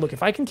 So he's like, look,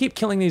 if I can keep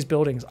killing these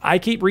buildings, I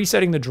keep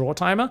resetting the draw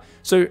timer.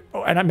 So,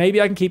 and maybe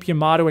I can keep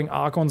Yamatoing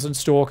Archons and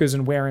Stalkers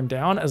and wear him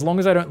down as long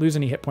as I don't lose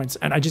any hit points.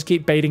 And I just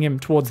keep baiting him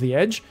towards the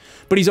edge.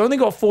 But he's only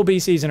got 4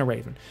 BCs and a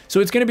Raven. So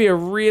it's going to be a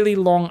really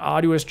long,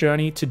 arduous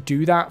journey to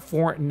do that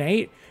for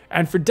Nate.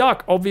 And for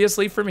Duck,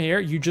 obviously from here,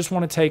 you just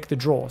want to take the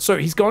draw. So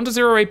he's gone to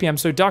 0 APM.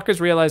 So Duck has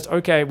realized,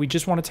 okay, we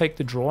just want to take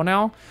the draw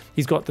now.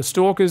 He's got the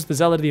Stalkers, the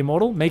Zealot of the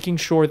Immortal, making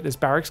sure that this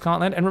barracks can't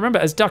land. And remember,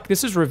 as Duck,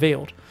 this is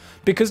revealed.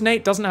 Because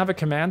Nate doesn't have a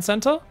command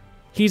center,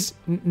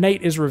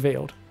 Nate is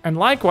revealed. And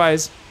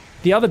likewise,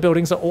 the other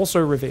buildings are also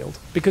revealed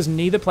because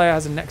neither player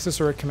has a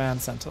nexus or a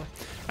command center.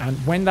 And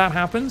when that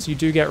happens, you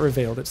do get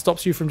revealed. It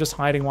stops you from just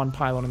hiding one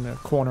pylon in the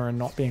corner and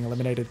not being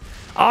eliminated.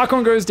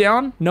 Archon goes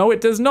down. No,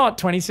 it does not.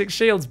 26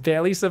 shields.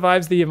 Barely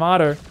survives the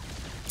Yamato.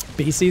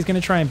 BC is going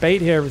to try and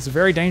bait here. It's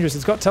very dangerous.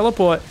 It's got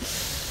teleport.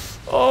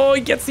 Oh,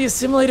 he gets the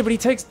assimilator, but he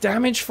takes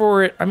damage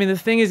for it. I mean, the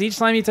thing is, each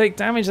time you take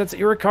damage, that's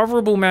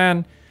irrecoverable,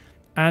 man.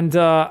 And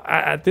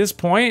at this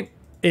point,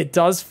 it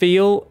does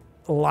feel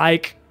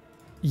like,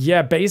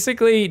 yeah,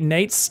 basically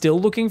Nate's still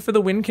looking for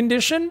the win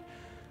condition.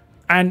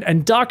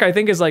 And Duck, I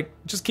think, is like,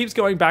 just keeps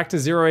going back to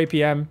 0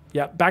 APM.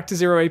 Yeah, back to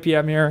 0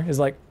 APM here is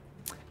like,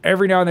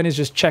 every now and then he's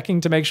just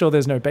checking to make sure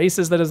there's no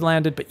bases that has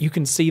landed, but you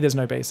can see there's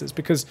no bases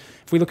because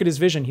if we look at his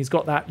vision, he's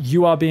got that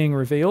you are being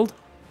revealed,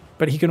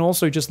 but he can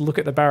also just look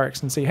at the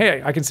barracks and see,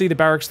 hey, I can see the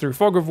barracks through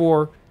Fog of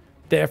War,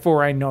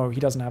 therefore I know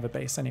he doesn't have a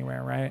base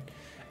anywhere, right?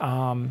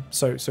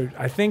 So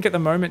I think at the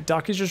moment,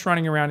 Duck is just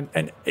running around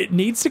and it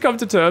needs to come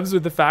to terms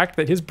with the fact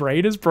that his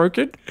brain is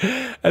broken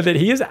and that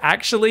he is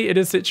actually in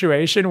a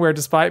situation where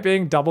despite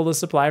being double the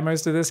supply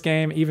most of this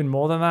game, even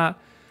more than that,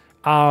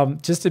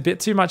 just a bit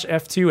too much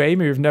F2A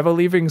move, never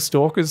leaving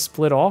Stalkers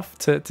split off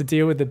to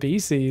deal with the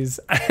BCs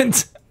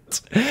and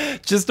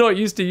just not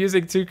used to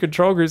using 2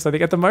 control groups. I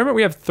think at the moment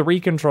we have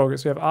 3 control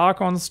groups. We have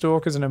Archons,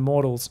 Stalkers, and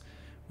Immortals,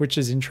 which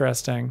is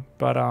interesting.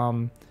 But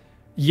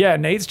yeah,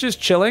 Nate's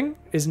just chilling.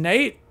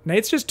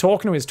 Nate's just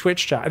talking to his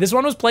Twitch chat. This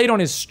one was played on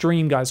his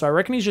stream, guys, so I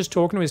reckon he's just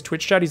talking to his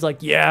Twitch chat. He's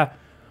like, yeah,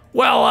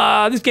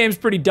 well, this game's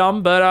pretty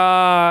dumb, but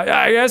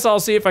I guess I'll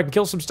see if I can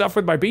kill some stuff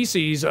with my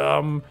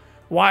BCs.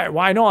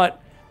 Why not?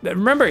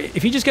 Remember,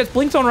 if he just gets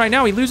blinked on right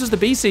now, he loses the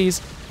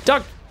BCs.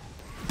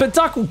 But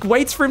Duck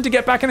waits for him to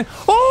get back in.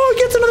 Oh,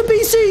 he gets another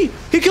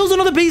BC! He kills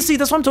another BC!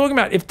 That's what I'm talking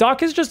about. If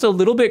Duck is just a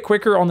little bit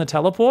quicker on the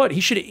teleport, he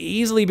should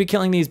easily be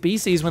killing these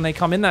BCs when they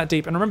come in that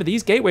deep. And remember,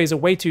 these gateways are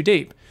way too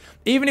deep.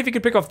 Even if you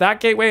could pick off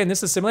that gateway and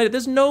this is simulated,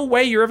 there's no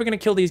way you're ever going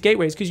to kill these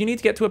gateways because you need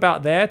to get to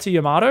about there to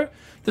Yamato.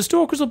 The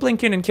Stalkers will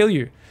blink in and kill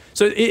you.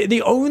 So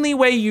the only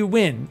way you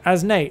win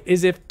as Nate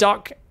is if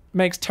Duck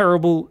makes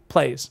terrible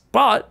plays.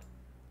 But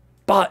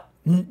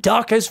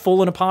Duck has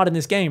fallen apart in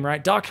this game,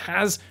 right? Duck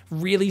has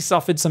really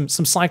suffered some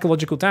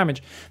psychological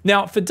damage.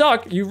 Now, for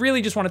Duck, you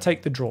really just want to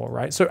take the draw,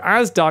 right? So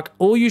as Duck,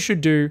 all you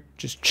should do,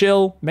 just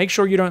chill, make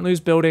sure you don't lose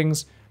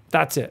buildings.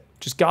 That's it.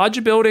 Just guard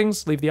your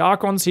buildings, leave the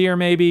Archons here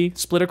maybe,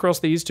 split across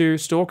these 2,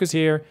 Stalkers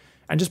here,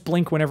 and just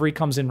blink whenever he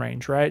comes in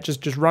range, right?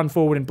 Just run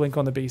forward and blink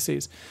on the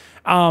BCs.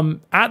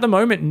 At the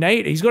moment,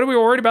 Nate, he's got to be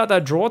worried about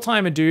that draw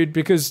timer, dude,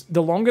 because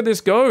the longer this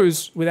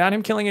goes without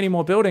him killing any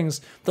more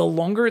buildings, the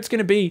longer it's going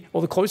to be,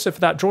 or the closer for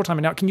that draw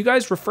timer. Now, can you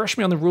guys refresh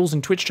me on the rules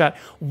in Twitch chat?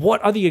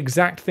 What are the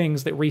exact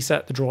things that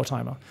reset the draw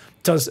timer?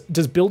 Does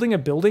building a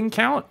building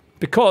count?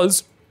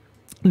 Because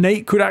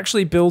Nate could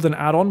actually build an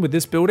add-on with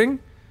this building,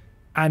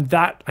 and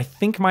that, I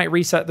think, might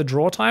reset the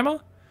draw timer.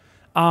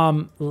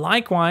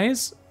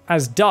 Likewise,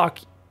 as Duck,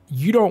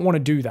 you don't want to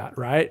do that,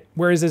 right?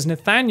 Whereas as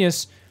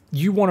Nathanias,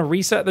 you want to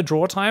reset the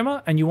draw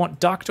timer, and you want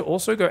Duck to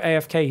also go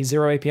AFK. He's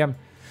 0 APM.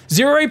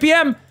 0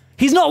 APM!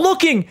 He's not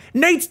looking!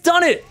 Nate's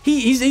done it!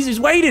 He's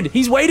waited.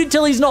 He's waited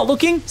till he's not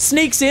looking,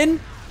 sneaks in,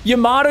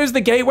 Yamato's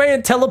the gateway,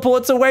 and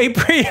teleports away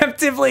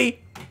preemptively.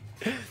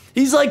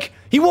 He's like,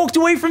 he walked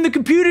away from the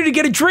computer to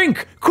get a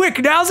drink. Quick,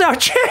 now's our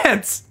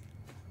chance!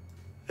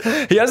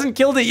 He hasn't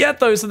killed it yet,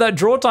 though, so that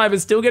draw time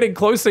is still getting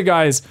closer,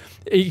 guys.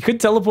 He could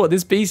teleport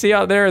this BC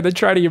out there and then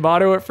try to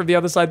Yamato it from the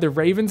other side. The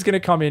Raven's going to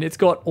come in. It's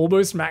got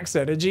almost max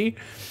energy.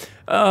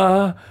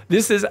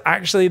 This is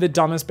actually the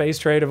dumbest base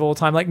trade of all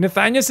time. Like,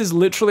 Nathanias is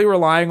literally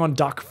relying on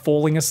Duck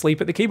falling asleep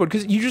at the keyboard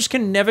because you just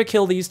can never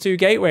kill these 2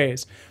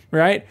 gateways,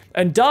 right?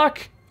 And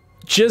Duck,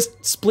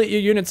 just split your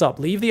units up.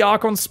 Leave the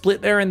Archon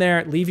split there and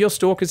there. Leave your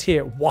Stalkers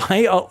here.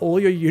 Why are all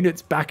your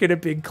units back in a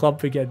big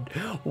clump again?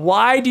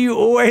 Why do you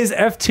always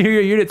F2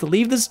 your units?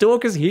 Leave the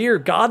Stalkers here.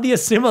 Guard the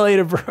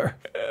assimilator, bro.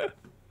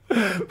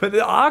 But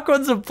the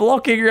Archons are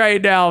blocking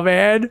right now,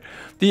 man.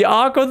 The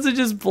Archons are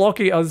just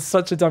blocking. Oh, it's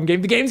such a dumb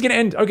game. The game's going to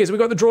end. Okay, so we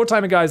got the draw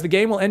timer, guys. The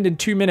game will end in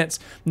 2 minutes.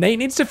 Nate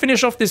needs to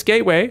finish off this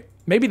gateway.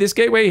 Maybe this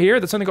gateway here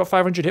that's only got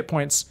 500 hit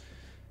points.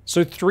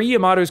 So 3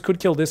 Yamatos could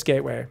kill this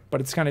gateway, but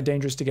it's kind of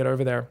dangerous to get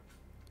over there.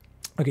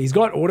 Okay, he's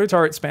got auto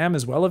turret spam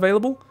as well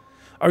available.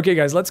 Okay,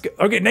 guys, let's go.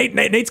 Okay,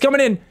 Nate's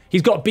coming in.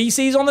 He's got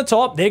BCs on the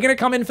top. They're going to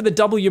come in for the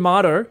double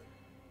Yamato.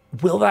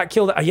 Will that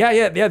kill that?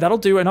 Yeah, that'll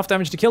do enough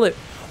damage to kill it.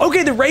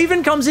 Okay, the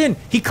Raven comes in.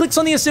 He clicks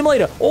on the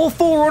assimilator. All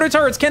 4 auto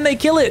turrets. Can they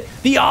kill it?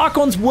 The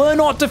Archons were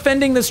not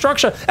defending the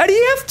structure. And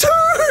he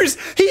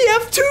F2s! He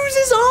F2s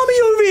his army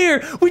over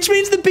here, which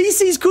means the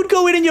BCs could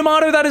go in and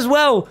Yamato that as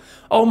well.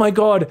 Oh my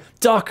god,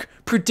 Duck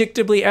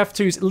predictably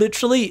F2s.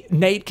 Literally,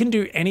 Nate can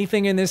do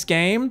anything in this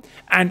game,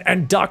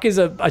 and Duck is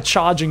a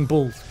charging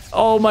bull.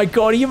 Oh my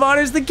god,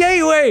 Yamato's the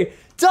gateway!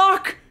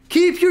 Duck,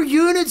 keep your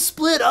units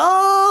split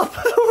up!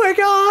 Oh my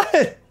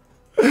god!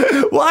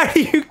 Why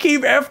do you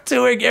keep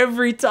F2ing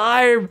every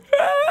time?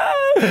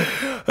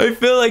 I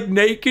feel like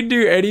Nate can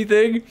do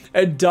anything,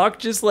 and Duck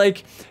just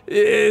like,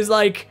 is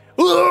like,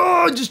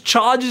 just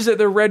charges at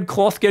the red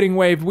cloth getting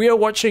waved. We are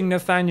watching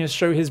Nathanias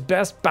show his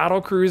best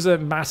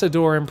battlecruiser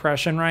Matador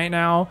impression right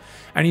now.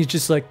 And he's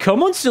just like,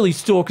 come on, silly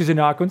Stalkers and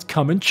Archons,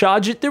 come and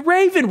charge at the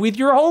Raven with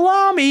your whole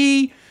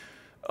army.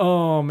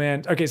 Oh,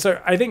 man. Okay,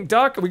 so I think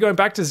Duck, we're going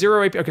back to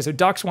 0 APM. Okay, so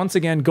Duck's once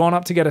again gone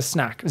up to get a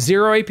snack.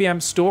 0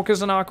 APM,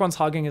 Stalkers and Archons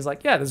hugging is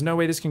like, yeah, there's no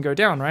way this can go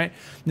down, right?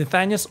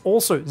 Nathanias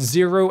also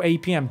 0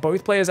 APM.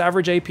 Both players'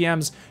 average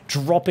APMs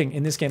dropping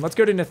in this game. Let's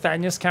go to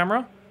Nathanias'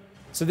 camera.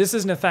 So this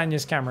is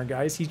Nathanias' camera,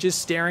 guys. He's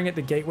just staring at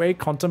the gateway,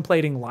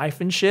 contemplating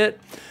life and shit.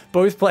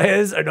 Both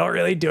players are not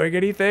really doing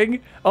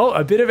anything. Oh,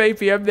 a bit of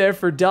APM there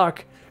for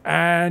Duck.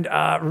 And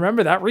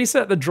remember, that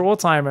reset the draw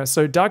timer.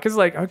 So Duck is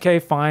like, okay,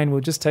 fine,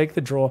 we'll just take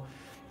the draw.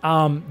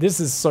 This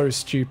is so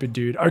stupid,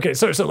 dude. Okay,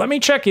 so let me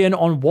check in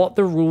on what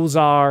the rules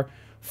are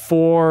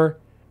for...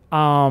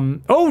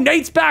 oh,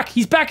 Nate's back.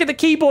 He's back at the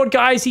keyboard,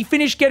 guys. He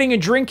finished getting a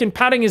drink and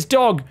patting his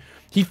dog.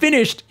 He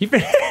finished. He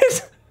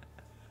finished.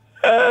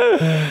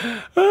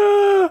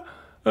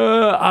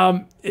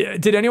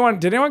 Did anyone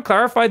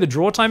clarify the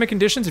draw timer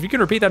conditions? If you can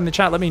repeat that in the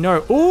chat, let me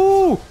know.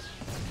 Ooh,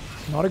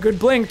 not a good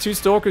blink. 2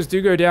 stalkers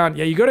do go down.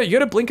 Yeah, you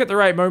gotta blink at the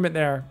right moment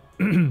there.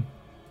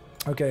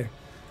 Okay.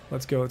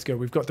 Let's go.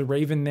 We've got the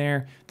Raven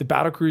there, the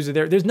Battlecruiser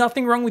there. There's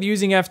nothing wrong with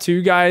using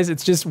F2, guys.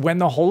 It's just when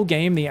the whole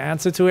game, the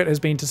answer to it has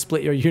been to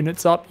split your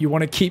units up. You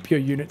want to keep your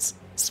units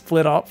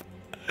split up.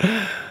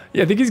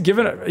 Yeah, I think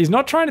he's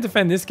not trying to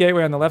defend this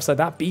gateway on the left side.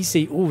 That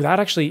BC, ooh, that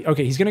actually,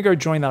 okay, he's going to go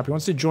join that up. He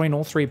wants to join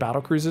all 3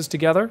 Battlecruisers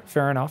together.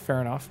 Fair enough.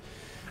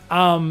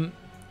 Oh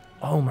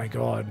my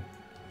God.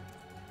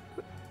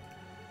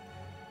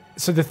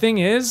 So the thing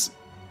is,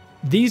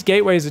 these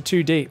gateways are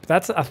too deep.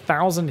 That's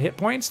 1,000 hit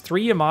points.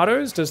 3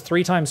 Yamatos does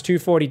 3 times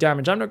 240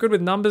 damage. I'm not good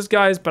with numbers,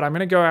 guys, but I'm going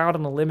to go out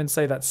on a limb and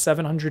say that's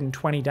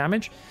 720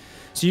 damage.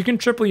 So you can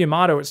triple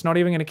Yamato. It's not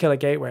even going to kill a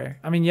gateway.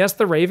 I mean, yes,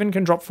 the Raven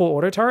can drop 4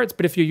 auto turrets,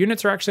 but if your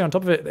units are actually on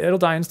top of it, it'll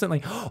die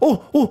instantly.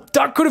 Oh,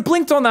 Duck could have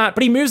blinked on that,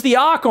 but he moves the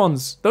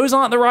Archons. Those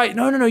aren't the right...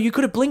 No, you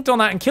could have blinked on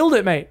that and killed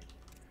it, mate.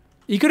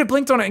 You could have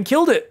blinked on it and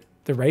killed it.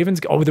 The Raven's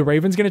going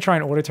to try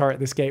and auto turret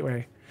this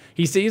gateway.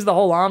 He sees the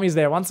whole army's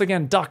there. Once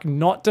again, Duck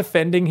not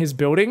defending his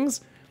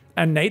buildings.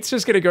 And Nate's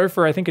just going to go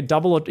for, I think, a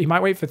double. Or he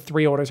might wait for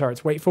 3 auto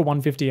turrets. Wait for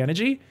 150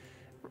 energy.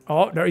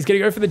 Oh, no, he's going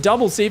to go for the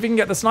double. See if he can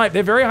get the snipe.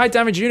 They're very high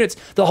damage units.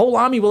 The whole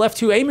army will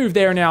F2A move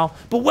there now.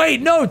 But wait,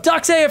 no,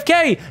 Duck's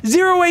AFK.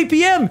 0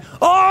 APM.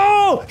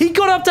 Oh, he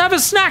got up to have a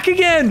snack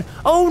again.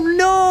 Oh,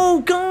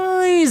 no,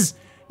 guys.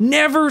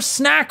 Never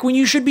snack when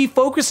you should be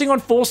focusing on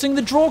forcing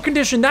the draw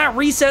condition. That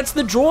resets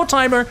the draw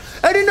timer.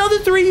 And another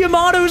 3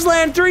 Yamatos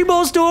land. 3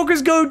 more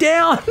stalkers go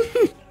down.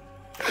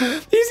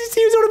 He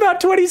was on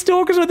about 20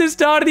 stalkers when this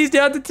started. He's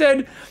down to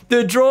 10.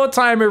 The draw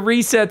timer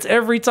resets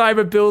every time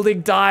a building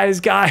dies,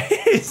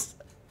 guys.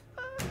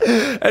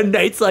 And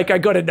Nate's like, I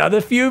got another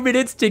few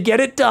minutes to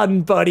get it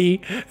done,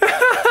 buddy.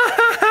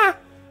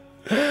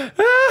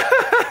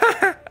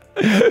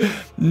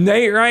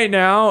 Nate right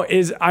now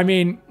is, I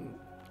mean...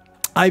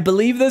 I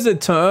believe there's a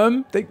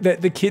term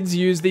that the kids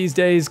use these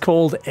days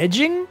called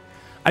edging.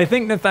 I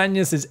think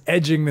Nathanias is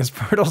edging this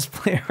Protoss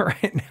player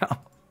right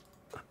now.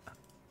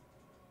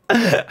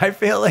 I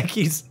feel like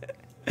he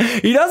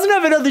doesn't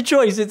have another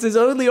choice. It's his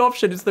only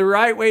option. It's the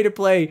right way to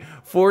play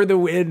for the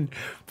win.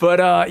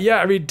 But yeah,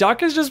 I mean,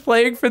 Duck is just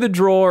playing for the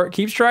draw.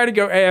 Keeps trying to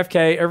go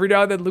AFK. Every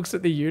now and then looks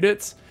at the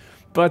units.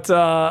 But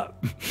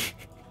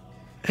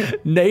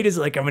Nate is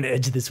like, I'm going to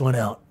edge this one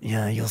out.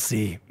 Yeah, you'll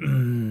see.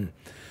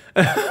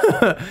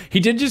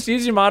 He did just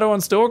use Yamato on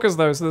Stalkers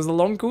though, so there's a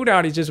long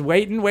cooldown. He's just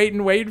waiting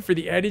for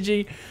the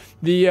energy,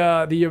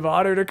 the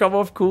Yamato to come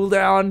off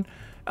cooldown.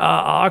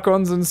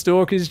 Archons and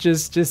Stalkers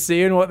just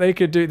seeing what they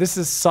could do. This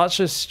is such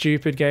a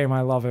stupid game.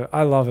 I love it.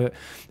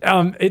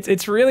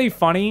 It's really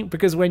funny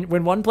because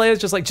when one player's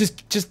just like,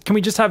 just can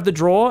we just have the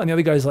draw? And the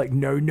other guy's like,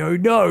 no.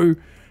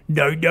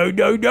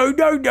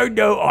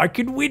 I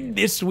can win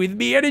this with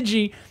me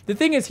energy. The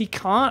thing is, he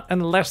can't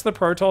unless the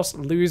Protoss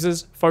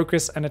loses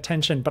focus and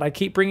attention. But I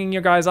keep bringing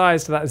your guys'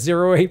 eyes to that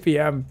 0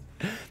 APM.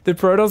 The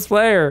Protoss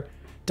player,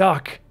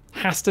 Duck,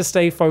 has to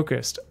stay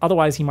focused.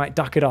 Otherwise, he might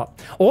duck it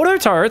up. Auto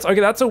turrets.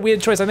 Okay, that's a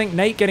weird choice. I think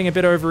Nate getting a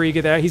bit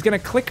overeager there. He's going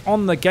to click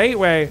on the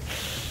gateway.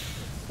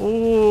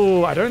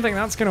 Ooh, I don't think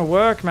that's going to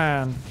work,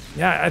 man.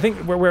 Yeah, I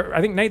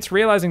think Nate's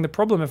realizing the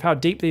problem of how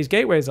deep these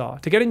gateways are.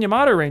 To get in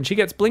Yamato range, he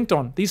gets blinked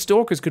on. These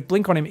stalkers could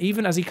blink on him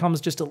even as he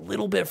comes just a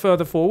little bit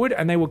further forward,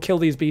 and they will kill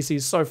these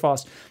BCs so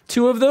fast.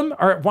 2 of them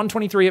are at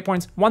 123 hit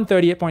points,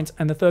 130 hit points,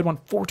 and the third one,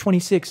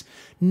 426.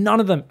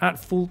 None of them at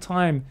full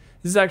time.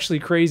 This is actually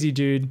crazy,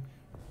 dude.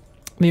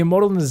 The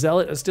Immortal and the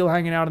Zealot are still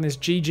hanging out in this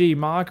GG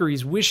marker.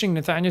 He's wishing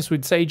Nathanias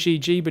would say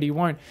GG, but he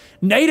won't.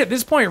 Nate, at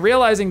this point,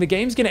 realizing the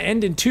game's going to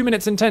end in 2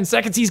 minutes and 10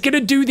 seconds, he's going to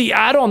do the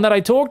add-on that I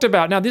talked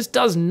about. Now, this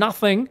does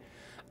nothing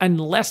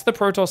unless the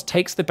Protoss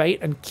takes the bait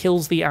and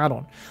kills the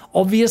add-on.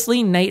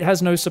 Obviously, Nate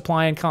has no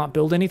supply and can't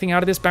build anything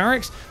out of this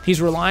barracks.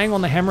 He's relying on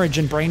the hemorrhage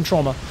and brain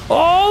trauma.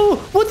 Oh,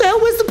 what the hell?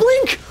 Where's the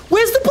blink?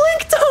 Where's the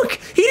blink, Duck?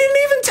 He didn't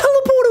even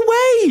teleport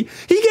away.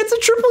 He gets a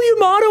triple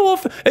Yamato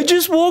off and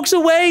just walks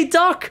away,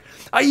 Duck.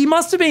 He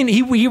must have been,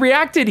 he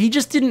reacted, he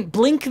just didn't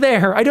blink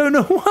there. I don't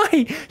know why.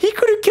 He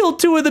could have killed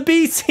 2 of the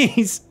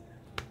BCs.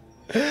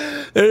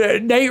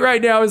 Nate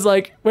right now is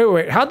like,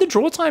 wait, how'd the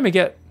draw timer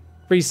get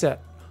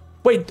reset?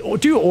 Wait,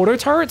 do auto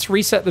turrets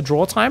reset the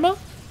draw timer?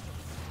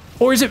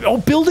 Or is it,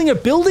 building a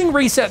building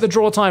reset the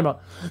draw timer?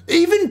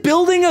 Even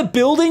building a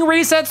building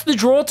resets the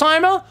draw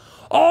timer?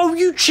 Oh,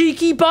 you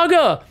cheeky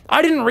bugger.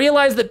 I didn't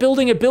realize that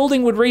building a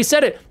building would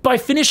reset it. By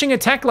finishing a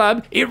tech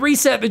lab, it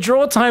reset the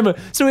draw timer.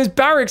 So his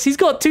barracks, he's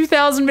got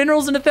 2,000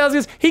 minerals and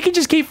 1,000. He can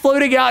just keep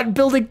floating out and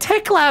building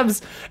tech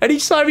labs. And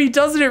each time he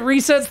does it, it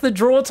resets the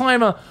draw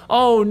timer.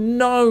 Oh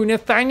no,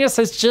 Nathanias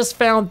has just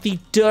found the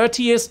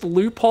dirtiest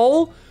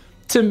loophole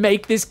to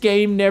make this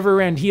game never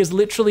end. He has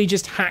literally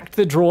just hacked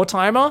the draw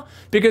timer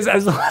because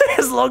as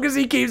long as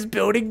he keeps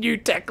building new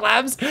tech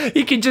labs,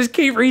 he can just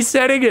keep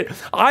resetting it.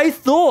 I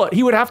thought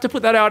he would have to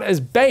put that out as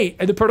bait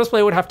and the Protoss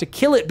player would have to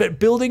kill it, but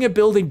building a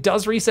building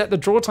does reset the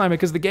draw timer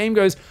because the game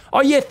goes,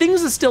 oh yeah,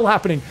 things are still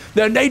happening.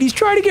 Now Nate, he's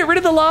trying to get rid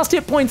of the last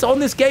hit points on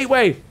this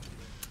gateway.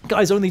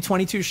 Guys, only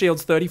 22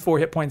 shields, 34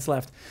 hit points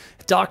left.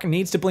 Duck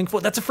needs to blink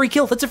forward. That's a free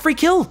kill. That's a free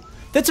kill.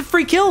 That's a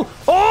free kill.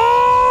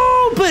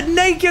 Oh, but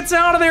Nate gets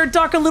out of there.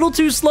 Duck a little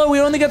too slow. He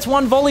only gets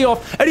one volley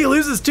off and he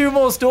loses 2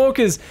 more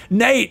stalkers.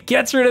 Nate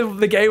gets rid of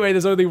the gateway.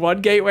 There's only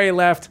 1 gateway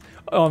left.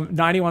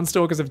 91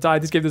 stalkers have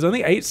died this game. There's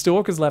only 8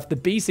 stalkers left. The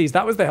BCs,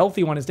 that was the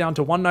healthy one, is down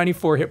to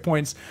 194 hit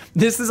points.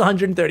 This is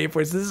 130 hit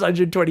points. This is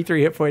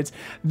 123 hit points.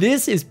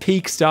 This is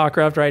peak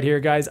StarCraft right here,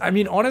 guys. I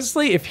mean,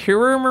 honestly, if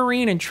Hero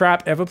Marine and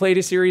Trap ever played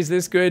a series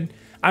this good,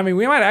 I mean,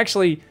 we might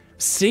actually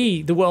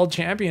see the world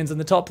champions and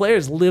the top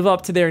players live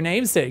up to their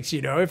namesakes,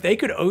 you know? If they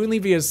could only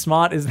be as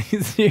smart as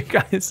these new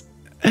guys.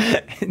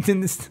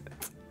 In this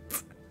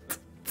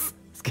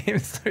game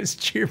is so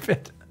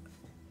stupid.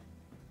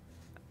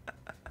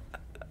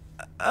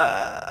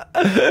 Their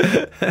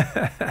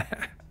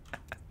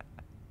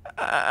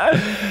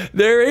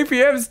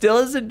APM still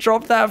hasn't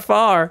dropped that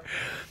far.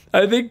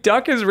 I think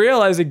Duck is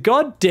realizing,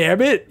 God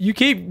damn it, you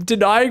keep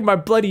denying my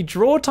bloody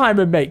draw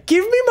timer, mate.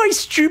 Give me my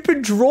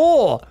stupid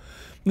draw.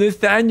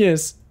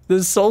 Nathanias,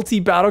 the salty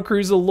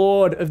battlecruiser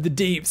lord of the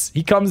deeps,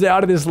 he comes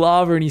out of this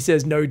lava and he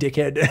says, no,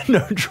 dickhead,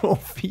 no draw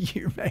for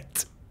you,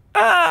 mate.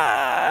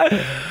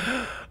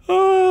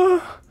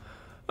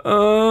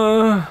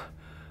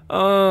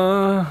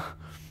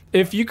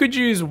 If you could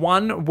use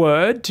one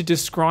word to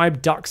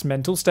describe Duck's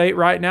mental state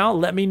right now,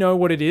 let me know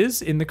what it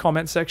is in the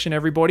comment section,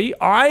 everybody.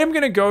 I am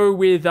going to go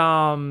with,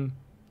 I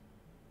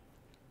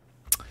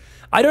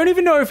don't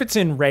even know if it's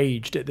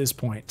enraged at this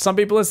point. Some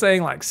people are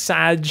saying like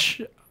sad,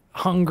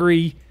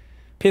 hungry,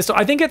 pissed off.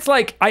 I think it's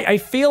like, I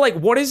feel like,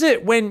 what is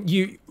it when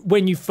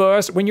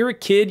you're a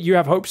kid, you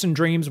have hopes and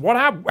dreams.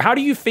 How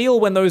do you feel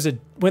when those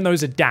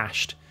are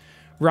dashed,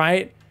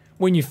 right?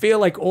 When you feel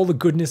like all the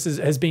goodness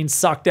has been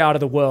sucked out of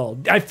the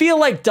world. I feel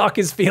like Duck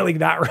is feeling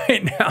that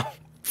right now.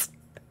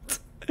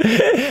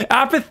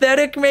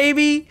 Apathetic,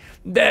 maybe?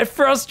 They're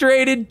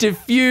frustrated,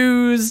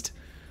 diffused,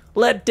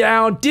 let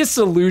down,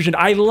 disillusioned.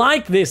 I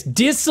like this,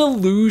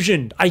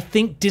 disillusioned. I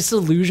think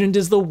disillusioned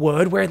is the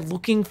word we're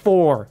looking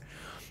for.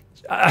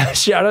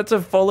 Shout out to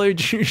Follow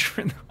Juice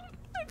for the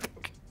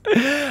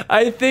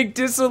I think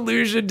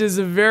disillusioned is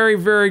a very,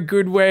 very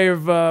good way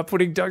of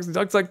putting Ducks and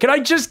Ducks. Like, can I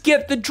just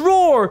get the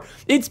draw?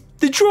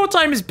 The draw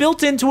time is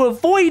built in to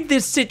avoid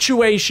this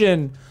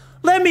situation.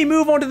 Let me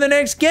move on to the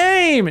next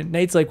game. And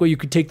Nate's like, well, you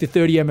could take the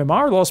 30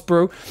 MMR loss,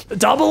 bro.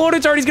 Double auto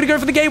turret, he's gonna go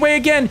for the gateway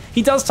again.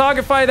 He does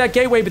target fire that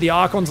gateway, but the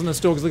Archons on the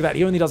stalkers, look at that.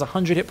 He only does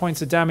 100 hit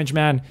points of damage,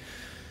 man.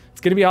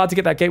 It's gonna be hard to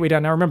get that gateway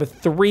down. Now remember,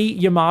 3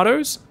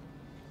 Yamatos,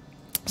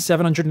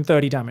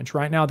 730 damage.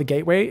 Right now, the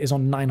gateway is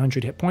on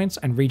 900 hit points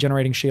and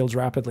regenerating shields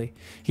rapidly.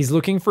 He's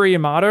looking for a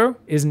Yamato,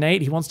 is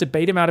Nate. He wants to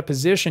bait him out of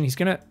position. He's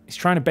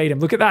trying to bait him.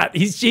 Look at that.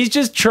 He's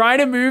just trying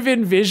to move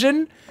in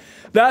vision.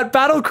 That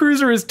battle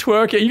cruiser is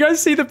twerking. You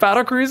guys see the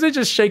battle cruiser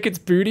just shake its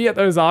booty at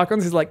those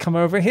Archons? He's like, come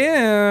over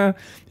here.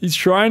 He's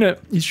trying to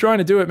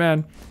do it,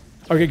 man.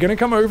 Okay, gonna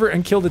come over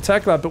and kill the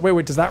tech lab. But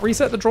wait, does that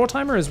reset the draw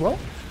timer as well?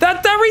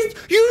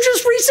 You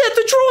just reset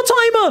the draw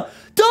timer!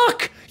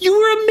 Duck, you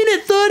were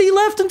 1:30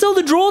 left until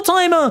the draw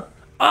timer.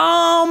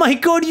 Oh my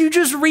God, you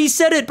just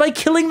reset it by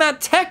killing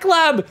that tech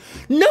lab.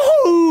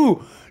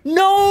 No,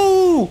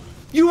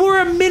 you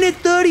were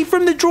 1:30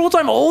 from the draw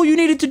time. All you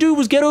needed to do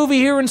was get over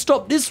here and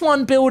stop this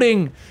one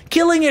building.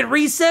 Killing it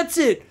resets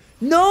it.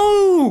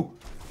 No.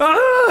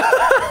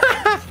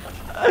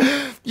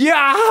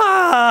 Yeah.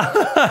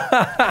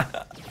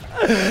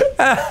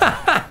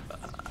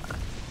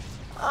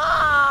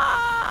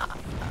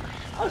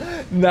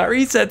 That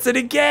resets it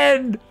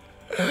again.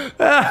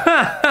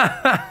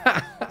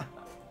 I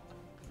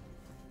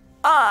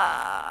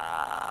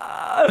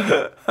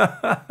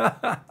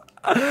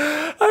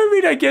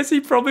mean, I guess he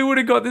probably would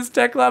have got this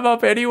tech lab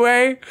up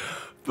anyway,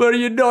 but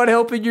you're not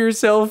helping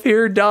yourself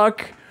here,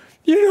 Duck.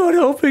 You're not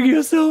helping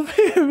yourself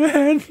here,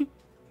 man.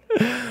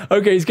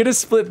 Okay, he's gonna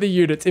split the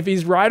units. If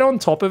he's right on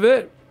top of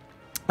it,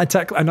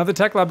 another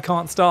tech lab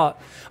can't start.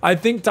 I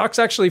think Duck's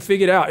actually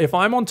figured out, if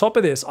I'm on top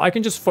of this, I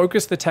can just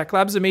focus the tech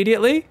labs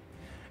immediately.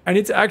 And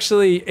it's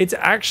actually,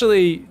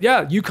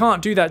 yeah, you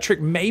can't do that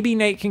trick. Maybe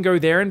Nate can go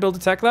there and build a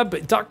tech lab,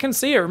 but Duck can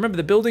see it. Remember,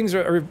 the buildings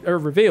are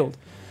revealed.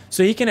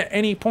 So he can, at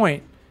any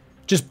point,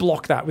 just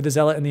block that with the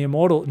Zealot and the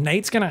Immortal.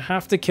 Nate's going to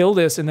have to kill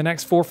this in the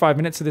next 4 or 5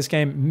 minutes of this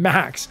game,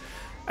 max.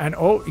 And,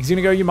 oh, he's going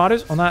to go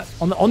Yamatos on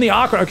the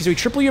Archon. Okay, so we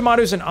triple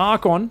Yamatos and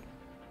Archon.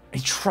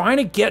 He's trying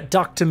to get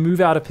Duck to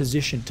move out of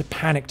position, to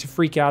panic, to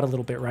freak out a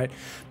little bit, right?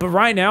 But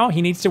right now,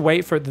 he needs to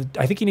wait for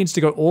I think he needs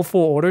to go all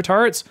 4 auto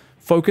turrets,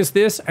 focus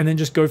this, and then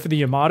just go for the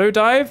Yamato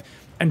dive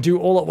and do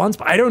all at once.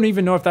 But I don't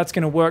even know if that's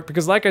going to work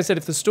because, like I said,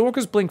 if the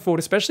Stalkers blink forward,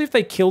 especially if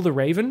they kill the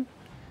Raven,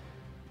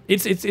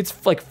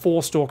 it's like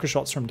 4 Stalker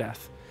shots from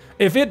death.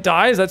 If it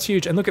dies, that's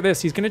huge. And look at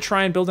this. He's going to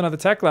try and build another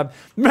tech lab.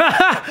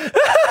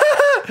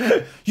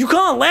 You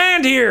can't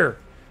land here.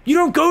 You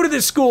don't go to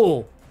this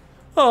school.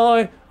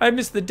 Oh, I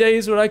miss the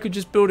days when I could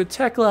just build a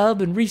tech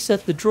lab and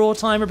reset the draw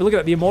timer. But look at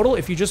that. The Immortal,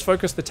 if you just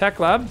focus the tech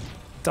lab,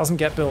 doesn't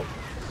get built.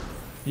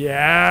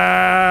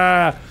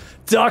 Yeah.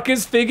 Duck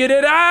has figured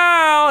it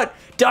out.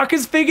 Duck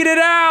has figured it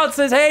out.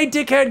 Says, hey,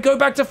 dickhead, go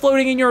back to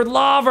floating in your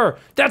lava.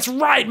 That's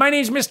right. My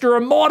name's Mr.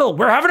 Immortal.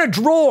 We're having a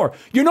draw.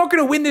 You're not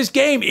going to win this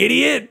game,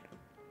 idiot.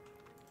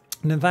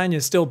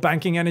 Nathanias still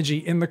banking energy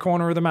in the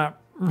corner of the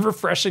map,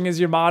 refreshing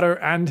his Yamato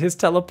and his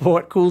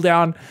teleport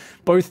cooldown,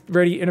 both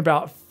ready in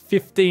about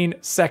 15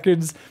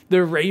 seconds.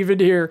 The Raven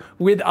here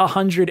with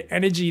 100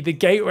 energy. The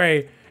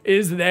gateway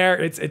is there.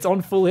 It's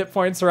on full hit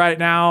points right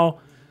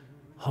now.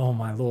 Oh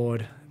my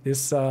lord.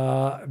 This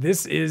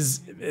is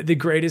the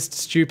greatest,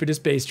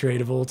 stupidest base trade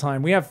of all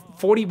time. We have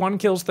 41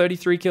 kills,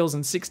 33 kills,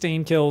 and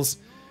 16 kills.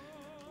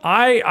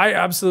 I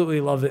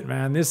absolutely love it,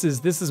 man. This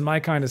is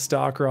my kind of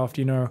StarCraft,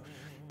 you know.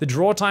 The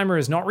draw timer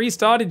is not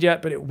restarted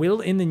yet, but it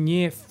will in the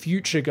near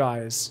future,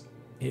 guys.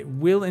 It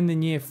will in the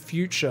near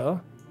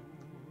future.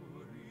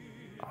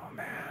 Oh,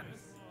 man.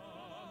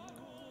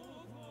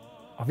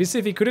 Obviously,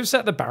 if he could have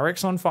set the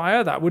barracks on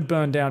fire, that would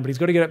burn down, but he's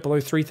got to get it below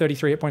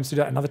 333 hit points to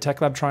do that. Another tech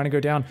lab trying to go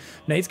down.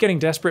 Nate's getting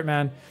desperate,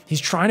 man. He's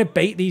trying to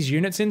bait these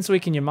units in so he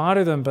can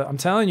Yamato them, but I'm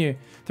telling you,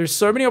 there's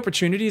so many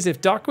opportunities.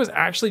 If Duck was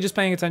actually just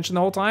paying attention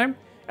the whole time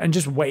and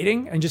just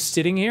waiting and just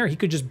sitting here, he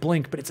could just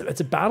blink, but it's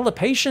a battle of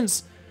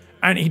patience.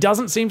 And he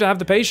doesn't seem to have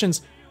the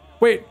patience.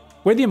 Wait,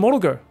 where'd the Immortal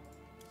go?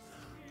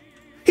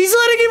 He's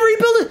letting him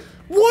rebuild it!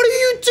 What are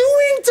you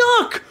doing,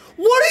 Duck?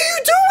 What are you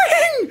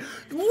doing?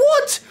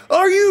 What?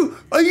 Are you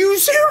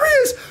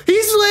serious?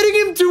 He's letting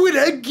him do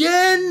it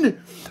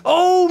again!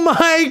 Oh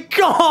my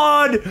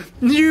god!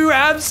 You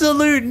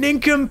absolute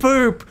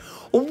nincompoop!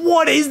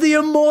 What is the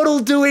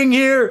Immortal doing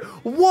here?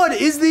 What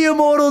is the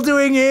Immortal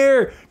doing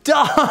here?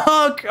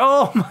 Duck!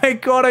 Oh my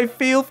god, I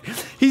feel...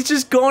 He's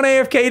just gone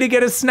AFK to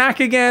get a snack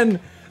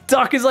again.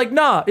 Duck is like,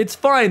 nah, it's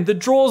fine. The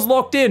draw's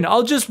locked in.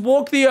 I'll just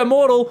walk the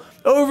Immortal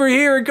over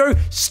here and go,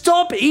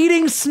 stop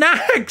eating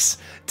snacks,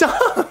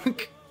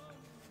 Duck.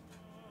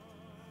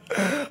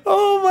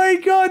 Oh my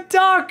god,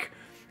 Duck.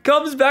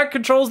 Comes back,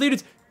 controls the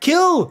units.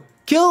 Kill.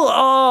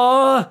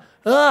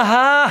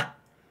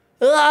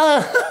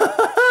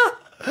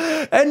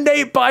 And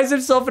Nate buys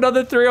himself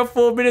another 3 or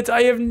 4 minutes.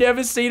 I have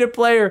never seen a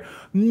player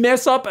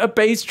mess up a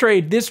base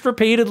trade this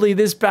repeatedly,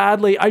 this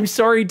badly. I'm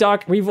sorry,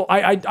 Duck.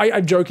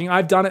 I'm joking.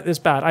 I've done it this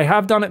bad. I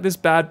have done it this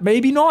bad.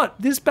 Maybe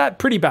not this bad.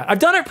 Pretty bad. I've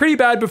done it pretty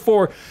bad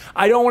before.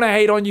 I don't want to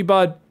hate on you,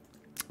 bud.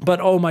 But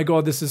oh my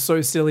god, this is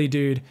so silly,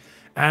 dude.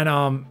 And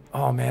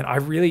oh man, I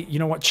really, you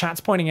know what? Chat's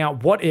pointing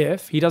out, what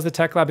if he does the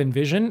tech lab in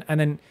vision and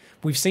then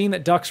we've seen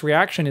that Duck's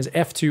reaction is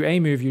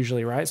F2A move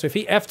usually, right? So if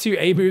he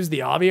F2A moves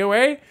the army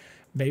away,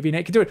 maybe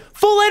Nate can do it.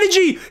 Full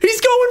energy!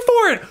 He's going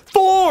for it!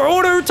 4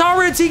 auto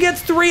turrets! He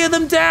gets 3 of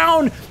them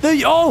down!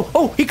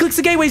 He clicks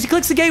the gateways! He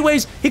clicks the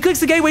gateways! He clicks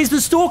the gateways! The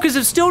Stalkers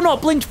have still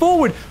not blinked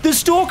forward! The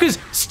Stalkers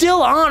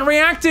still aren't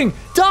reacting!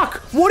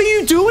 Duck, what are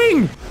you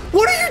doing?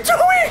 What are you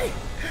doing?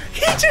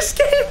 He just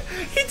came...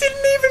 He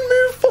didn't even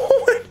move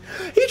forward!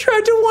 He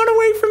tried to run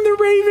away from the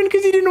Raven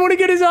because he didn't want to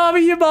get his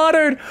army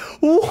Yamato'd!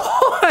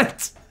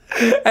 What?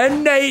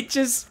 And Nate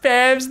just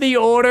spams the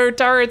auto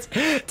turrets,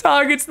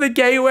 targets the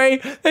gateway,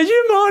 and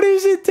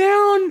Yamato's it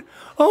down.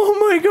 Oh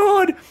my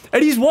god.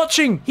 And he's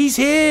watching. He's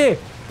here.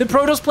 The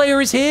Protoss player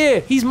is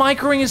here. He's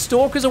microing his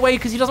Stalkers away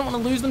because he doesn't want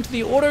to lose them to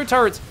the auto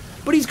turrets.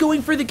 But he's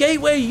going for the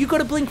gateway. You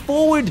gotta blink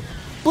forward.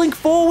 Blink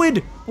forward.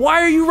 Why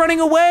are you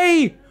running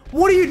away?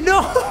 What do you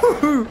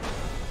know?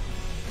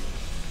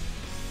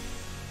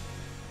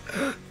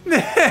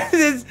 This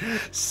is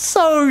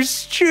so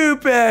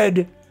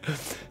stupid.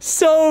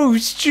 So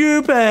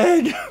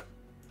stupid.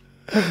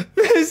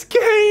 This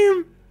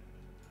game.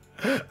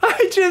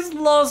 I just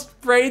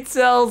lost brain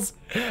cells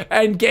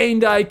and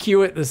gained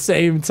IQ at the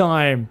same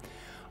time.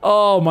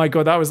 Oh my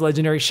god, that was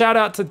legendary. Shout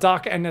out to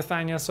Duck and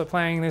Nathanias for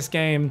playing this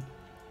game.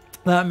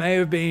 That may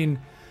have been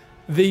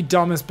the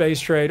dumbest base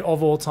trade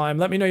of all time.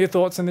 Let me know your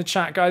thoughts in the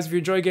chat, guys. If you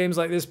enjoy games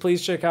like this,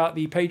 please check out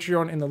the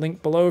Patreon in the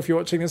link below if you're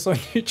watching this on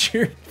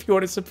YouTube, if you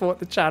want to support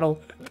the channel.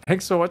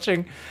 Thanks for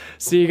watching.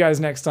 See you guys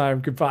next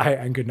time. Goodbye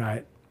and good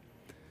night.